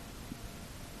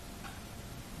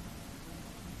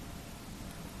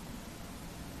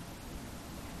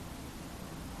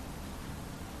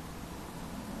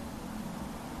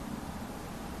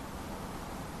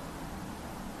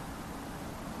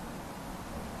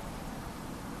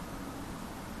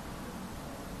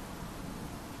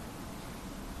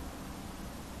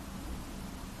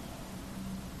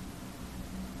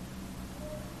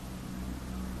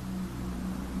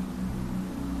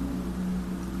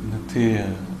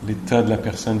 L'état de la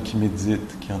personne qui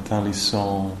médite, qui entend les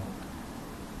sons,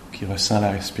 qui ressent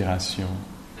la respiration.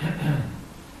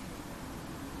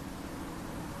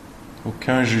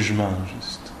 Aucun jugement,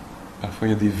 juste. Parfois,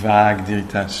 il y a des vagues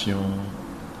d'irritation,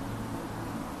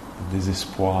 de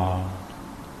désespoir.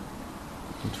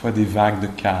 D'autres fois, des vagues de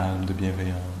calme, de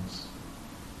bienveillance.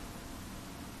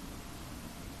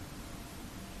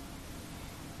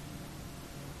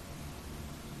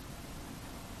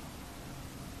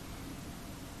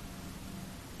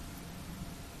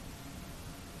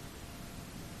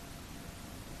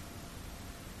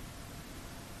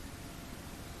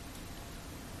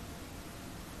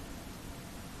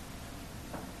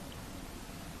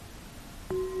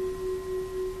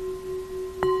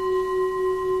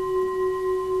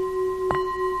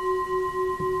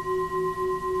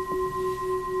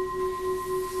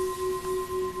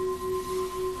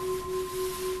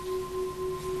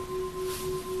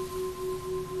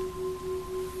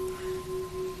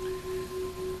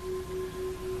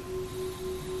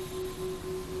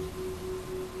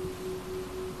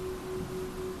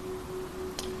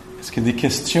 Est-ce qu'il y a des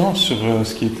questions sur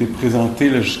ce qui a été présenté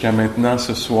là, jusqu'à maintenant,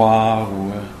 ce soir,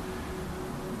 ou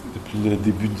depuis le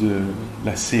début de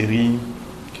la série?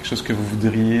 Quelque chose que vous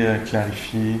voudriez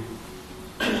clarifier?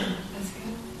 Pascal?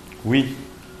 Oui.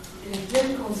 La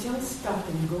pleine conscience, stop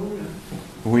and go, là.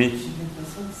 Oui. J'ai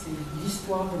l'impression que c'est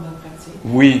l'histoire de ma pratique.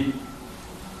 Oui.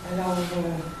 Alors,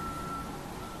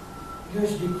 là,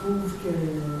 je découvre que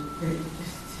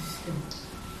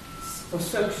c'est pas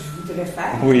ça que je voudrais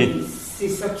faire. Oui. Mais c'est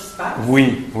ça qui se passe.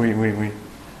 Oui.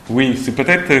 Oui, c'est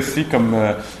peut-être aussi comme...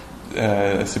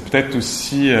 c'est peut-être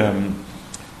aussi...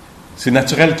 c'est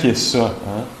naturel qu'il y ait ça,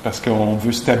 hein, parce qu'on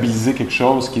veut stabiliser quelque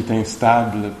chose qui est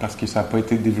instable, parce que ça n'a pas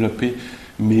été développé.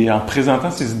 Mais en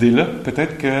présentant ces idées-là,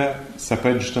 peut-être que ça peut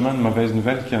être justement une mauvaise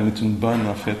nouvelle qui en est une bonne,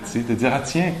 en fait. Tu sais, de dire, ah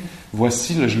tiens,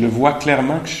 voici, là, je le vois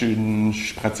clairement que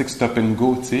je pratique stop and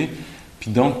go, tu sais.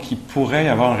 Puis donc, il pourrait y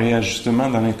avoir un réajustement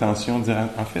dans l'intention, de dire,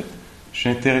 en fait, je suis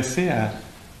intéressé à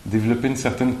développer une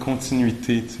certaine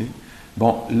continuité, tu sais.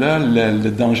 Bon, là,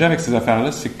 le danger avec ces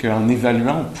affaires-là, c'est qu'en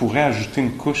évaluant, on pourrait ajouter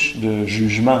une couche de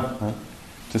jugement. Hein.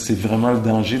 Ça, c'est vraiment le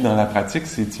danger dans la pratique.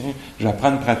 C'est, tiens,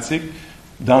 j'apprends une pratique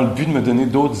dans le but de me donner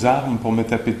d'autres armes pour me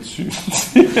taper dessus.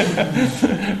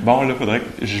 Bon, là, faudrait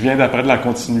que... Je viens d'apprendre la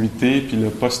continuité, puis le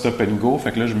pas stop and go.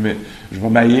 Fait que là, je vais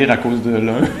m'haïr à cause de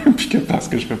l'un, puis que parce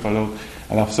que je fais pas l'autre.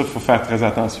 Alors ça, il faut faire très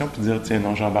attention, puis dire, tiens,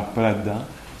 non, j'embarque pas là-dedans.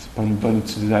 C'est pas une bonne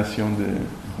utilisation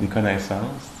des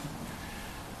connaissances.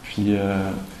 Puis,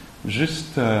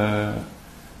 juste,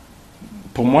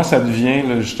 pour moi, ça devient,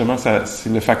 là, justement, c'est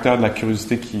le facteur de la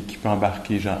curiosité qui peut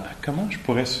embarquer. Genre, comment je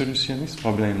pourrais solutionner ce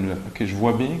problème-là? OK, je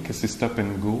vois bien que c'est stop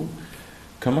and go.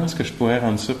 Comment est-ce que je pourrais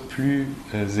rendre ça plus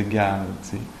égal, tu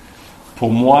sais?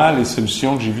 Pour moi, les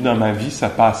solutions que j'ai vues dans ma vie, ça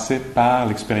passait par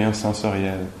l'expérience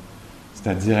sensorielle.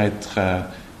 C'est-à-dire être, tu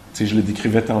sais, je le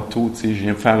décrivais tantôt, tu sais, je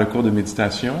viens faire le cours de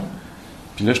méditation.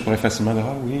 Puis là, je pourrais facilement dire,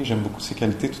 ah oui, j'aime beaucoup ses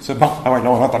qualités, tout ça. Bon, ah ouais, là,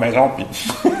 on rentre à la maison, puis...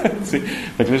 fait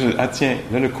que là, tiens,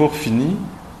 là, le cours fini,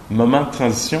 moment de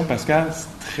transition, Pascal,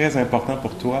 c'est très important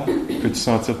pour toi. Peux-tu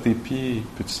sentir tes pieds?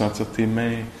 Peux-tu sentir tes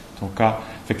mains, ton corps?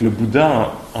 Fait que le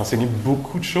Bouddha enseignait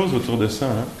beaucoup de choses autour de ça.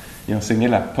 Hein? Il enseignait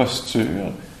la posture.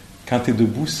 Quand tu es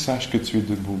debout, sache que tu es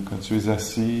debout. Quand tu es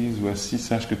assise ou assis,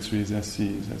 sache que tu es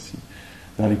assis.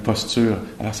 Dans les postures.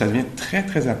 Alors, ça devient très,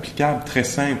 très applicable, très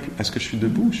simple. Est-ce que je suis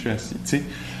debout ou je suis assis? Tu sais,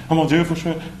 oh mon Dieu, il faut que je...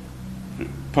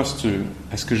 Posture.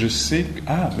 Est-ce que je sais que...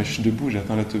 Ah, mais je suis debout,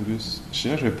 j'attends l'autobus. Je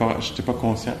n'étais pas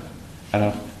conscient.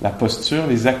 Alors, la posture,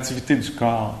 les activités du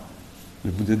corps.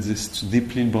 Le Bouddha disait, si tu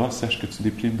déplies le bras, sache que tu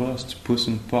déplies le bras. Si tu pousses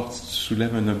une porte, si tu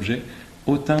soulèves un objet,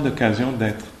 autant d'occasions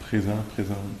d'être présente.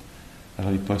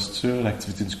 Alors les postures,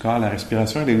 l'activité du corps, la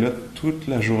respiration, elle est là toute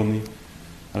la journée.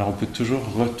 Alors on peut toujours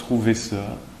retrouver ça,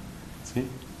 tu sais.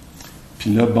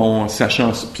 Puis là, bon,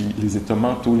 sachant, puis les états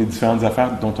mentaux, les différentes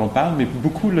affaires dont on parle, mais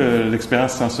beaucoup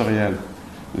l'expérience sensorielle,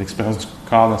 l'expérience du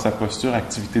corps dans sa posture,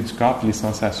 activité du corps, puis les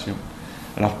sensations.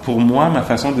 Alors pour moi, ma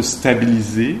façon de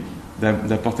stabiliser,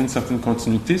 d'apporter une certaine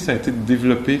continuité, ça a été de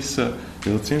développer ça. De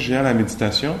dire, tiens, je viens à la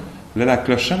méditation, là la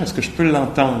cloche sonne, est-ce que je peux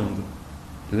l'entendre?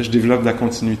 Là, je développe de la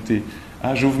continuité.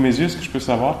 Ah, j'ouvre mes yeux, est-ce que je peux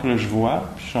savoir que là, je vois,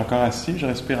 puis je suis encore assis, je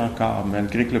respire encore,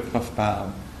 malgré que le prof parle.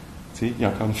 Tu sais, il y a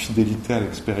encore une fidélité à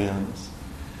l'expérience.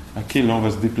 OK, là, on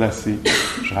va se déplacer.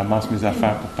 Je ramasse mes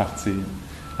affaires pour partir.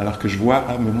 Alors que je vois,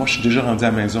 ah, mais moi, je suis déjà rendu à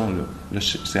la maison, là. Là,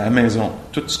 c'est à la maison.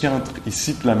 Tout ce qui entre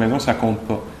ici puis la maison, ça compte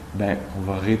pas. Ben, on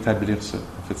va rétablir ça.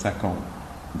 En fait, ça compte.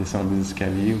 Descendre des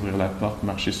escaliers, ouvrir la porte,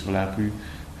 marcher sur la rue,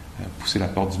 pousser la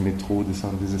porte du métro,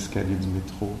 descendre des escaliers du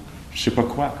métro. Je sais pas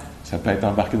quoi. Ça peut être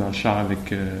embarqué dans le char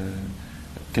avec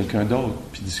quelqu'un d'autre,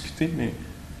 puis discuter, mais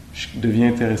je deviens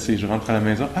intéressé. Je rentre à la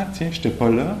maison. Ah, tiens, je n'étais pas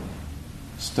là.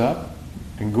 Stop.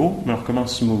 Go, mais on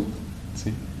recommence smooth.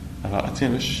 T'sais. Alors, ah, tiens,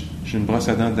 là, j'ai une brosse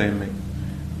à dents dans les mains.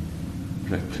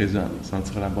 Je vais être présent,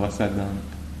 sentir la brosse à dents,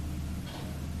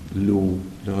 l'eau,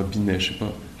 le robinet, je sais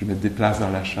pas. Je me déplace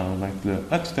dans la chambre, être là.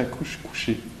 Ah, tout à coup, je suis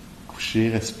couché. Couché,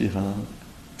 respirant,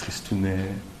 tristounet,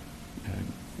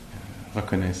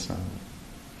 reconnaissant.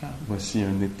 Ah, voici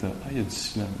un état. Ah, il y a du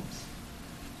silence.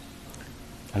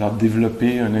 Alors,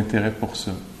 développer un intérêt pour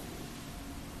ça.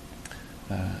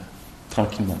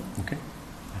 Tranquillement. OK?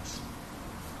 Merci.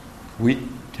 Oui,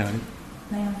 Caroline?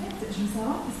 Ben, en fait, je veux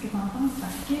savoir ce que tu en penses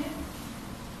parce que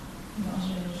bon,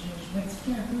 je vais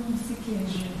expliquer un peu aussi que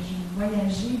j'ai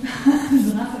voyagé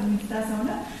durant cette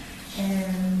méditation-là.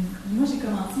 Moi, j'ai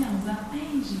commencé en me disant «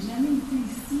 Hey, j'ai jamais été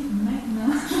ici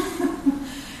maintenant! »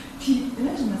 Puis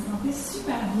là, je me sentais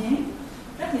super bien.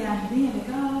 Là, t'es arrivé avec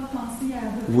 « Ah, penser à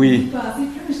oui. passer. »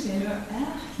 Puis là, j'étais là «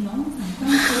 Ah, non, ça me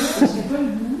tente pas, j'ai pas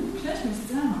le goût. » Puis là, je me suis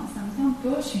dit « Ah non, ça me tente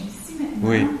pas, je suis ici maintenant. »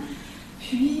 Oui.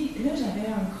 Puis là, j'avais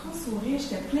un gros sourire,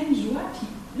 j'étais pleine de joie. Puis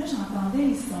là, j'entendais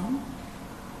les sons.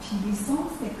 Puis les sons,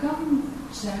 c'était comme...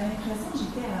 J'avais l'impression que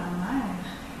j'étais à la mer.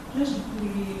 Là,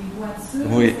 les voitures,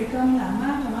 oui. c'était comme la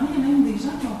mer. À un moment donné, il y a même des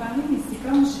gens qui ont parlé, mais c'est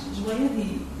comme... Je voyais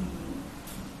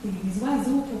des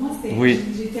oiseaux. Pour moi, c'était... Oui.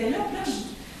 J'étais là, puis là,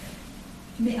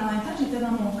 mais en même temps, j'étais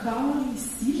dans mon corps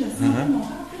ici. Je sentais mon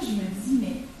corps. Puis là, je me dis,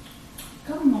 mais...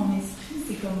 Comme mon esprit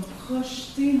s'est comme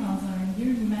projeté dans un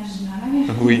lieu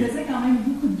imaginaire, oui. qui faisait quand même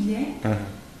beaucoup de bien,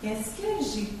 est-ce que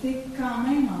j'étais quand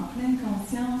même en pleine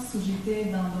conscience ou j'étais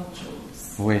dans d'autres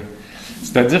choses? Oui.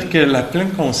 C'est-à-dire que la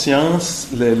pleine conscience,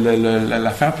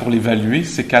 l'affaire pour l'évaluer,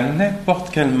 c'est qu'à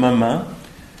n'importe quel moment,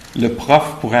 le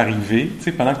prof pourrait arriver, tu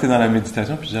sais, pendant que tu es dans la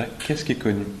méditation, puis je dirais, qu'est-ce qui est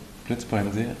connu? Puis là, tu pourrais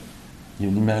me dire, il y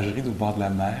a une imagerie au bord de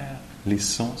la mer, les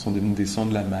sons sont devenus des sons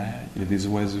de la mer, il y a des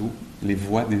oiseaux, les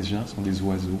voix des gens sont des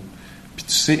oiseaux. Puis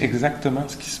tu sais exactement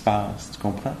ce qui se passe, tu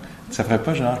comprends? Ça ferait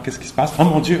pas genre, qu'est-ce qui se passe? Oh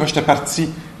mon Dieu, j'étais parti!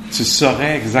 Tu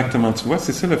saurais exactement, tu vois?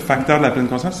 C'est ça le facteur de la pleine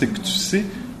conscience, c'est que tu sais,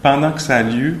 pendant que ça a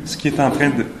lieu, ce qui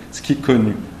est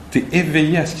connu. Tu es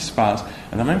éveillé à ce qui se passe.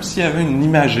 Alors même s'il y avait une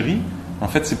imagerie, en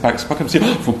fait, c'est pas comme si,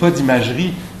 faut pas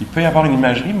d'imagerie. Il peut y avoir une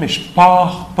imagerie, mais je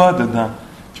pars pas dedans.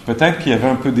 Puis peut-être qu'il y avait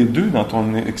un peu des deux dans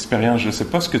ton expérience. Je sais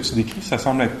pas ce que tu décris, ça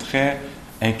semble être très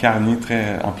incarné,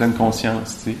 très en pleine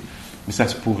conscience, tu sais. Mais ça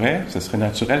se pourrait, ça serait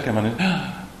naturel qu'à un moment donné,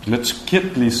 puis là, tu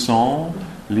quittes les sons,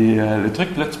 le truc,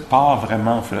 puis là, tu pars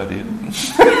vraiment en Floride.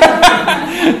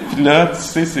 Puis là,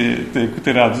 tu sais,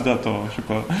 t'es rendu dans ton, je sais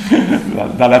pas,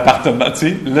 dans l'appartement, tu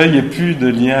sais. Là, il n'y a plus de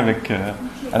lien avec...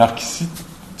 alors qu'ici,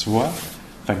 tu vois.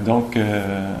 Fait que donc,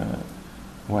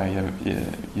 ouais,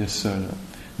 il y a ça, là.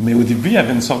 Mais au début, il y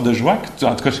avait une sorte de joie,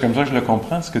 en tout cas, c'est comme ça que je le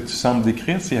comprends, ce que tu sembles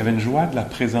décrire, c'est qu'il y avait une joie de la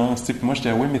présence, tu sais. Puis moi, je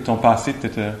disais, oui, mais ton passé,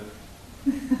 t'étais...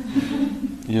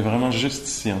 Il est vraiment juste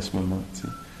ici en ce moment, tu sais.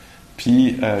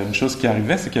 Puis, une chose qui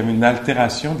arrivait, c'est qu'il y avait une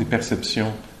altération des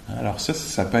perceptions. Alors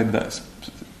ça peut être...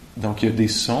 Donc, il y a des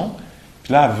sons.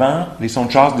 Puis là, avant, les sons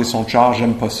de char, des sons de char,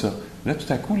 j'aime pas ça. Là,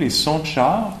 tout à coup, les sons de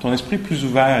char, ton esprit est plus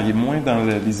ouvert, il est moins dans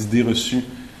les idées reçues.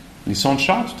 Les sons de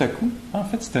char, tout à coup, en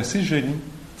fait, c'est assez joli.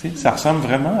 Tu sais, ça ressemble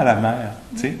vraiment à la mer.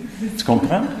 Tu sais, tu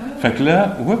comprends? Fait que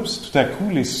là, oups, tout à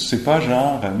coup, c'est pas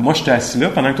genre... moi, j'étais assis là,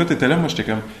 pendant que toi, t'étais là, moi, j'étais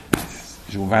comme...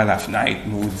 J'ai ouvert la fenêtre,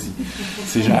 maudit.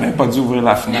 C'est, j'aurais pas dû ouvrir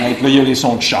la fenêtre. Là, il y a les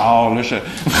sons de char. Là,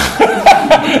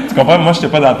 tu comprends? Moi, j'étais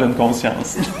pas dans la pleine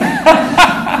conscience.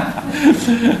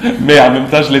 Mais en même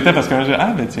temps, je l'étais parce que moi,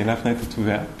 ben tiens, la fenêtre est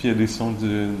ouverte. Puis il y a des sons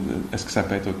est-ce que ça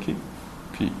peut être OK?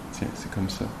 Puis, tiens, c'est comme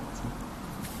ça.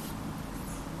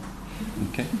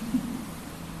 OK?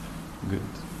 Good.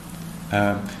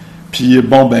 Puis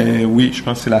bon, ben oui, je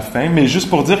pense que c'est la fin. Mais juste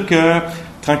pour dire que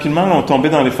tranquillement, on tombait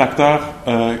dans les facteurs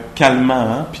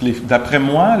calmants. Hein? Puis d'après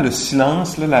moi, le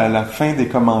silence, là, la fin des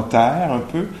commentaires, un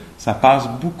peu, ça passe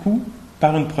beaucoup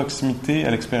par une proximité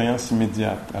à l'expérience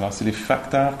immédiate. Alors, c'est les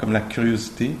facteurs comme la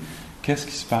curiosité. Qu'est-ce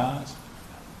qui se passe?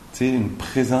 Tu sais, une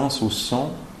présence au son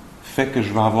fait que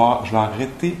je vais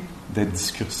arrêter d'être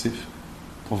discursif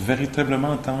pour véritablement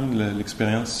entendre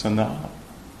l'expérience sonore.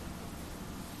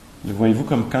 Le voyez-vous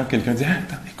comme quand quelqu'un dit «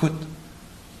 Attends, écoute,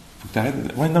 faut que tu arrêtes. »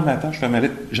 « Ouais, non, mais attends,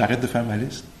 j'arrête de faire ma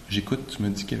liste. J'écoute, tu me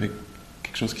dis qu'il y avait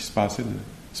quelque chose qui se passait de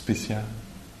spécial. »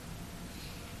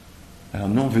 Alors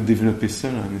nous, on veut développer ça,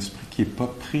 là, un esprit qui n'est pas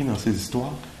pris dans ces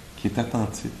histoires, qui est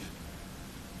attentif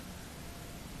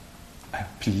à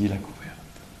plier la couverte.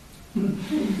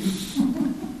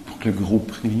 Pour que le gros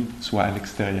prix soit à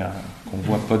l'extérieur, qu'on ne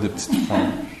voit pas de petites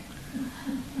franges.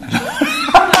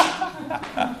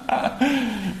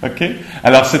 OK?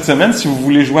 Alors, cette semaine, si vous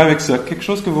voulez jouer avec ça, quelque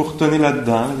chose que vous retenez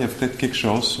là-dedans, il y a peut-être quelque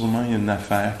chose, sûrement il y a une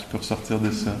affaire qui peut ressortir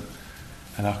de ça.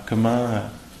 Alors, comment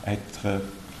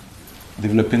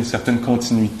développer une certaine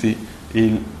continuité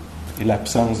et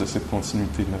l'absence de cette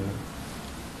continuité-là.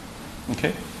 OK?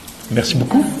 Merci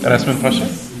beaucoup. À la semaine prochaine.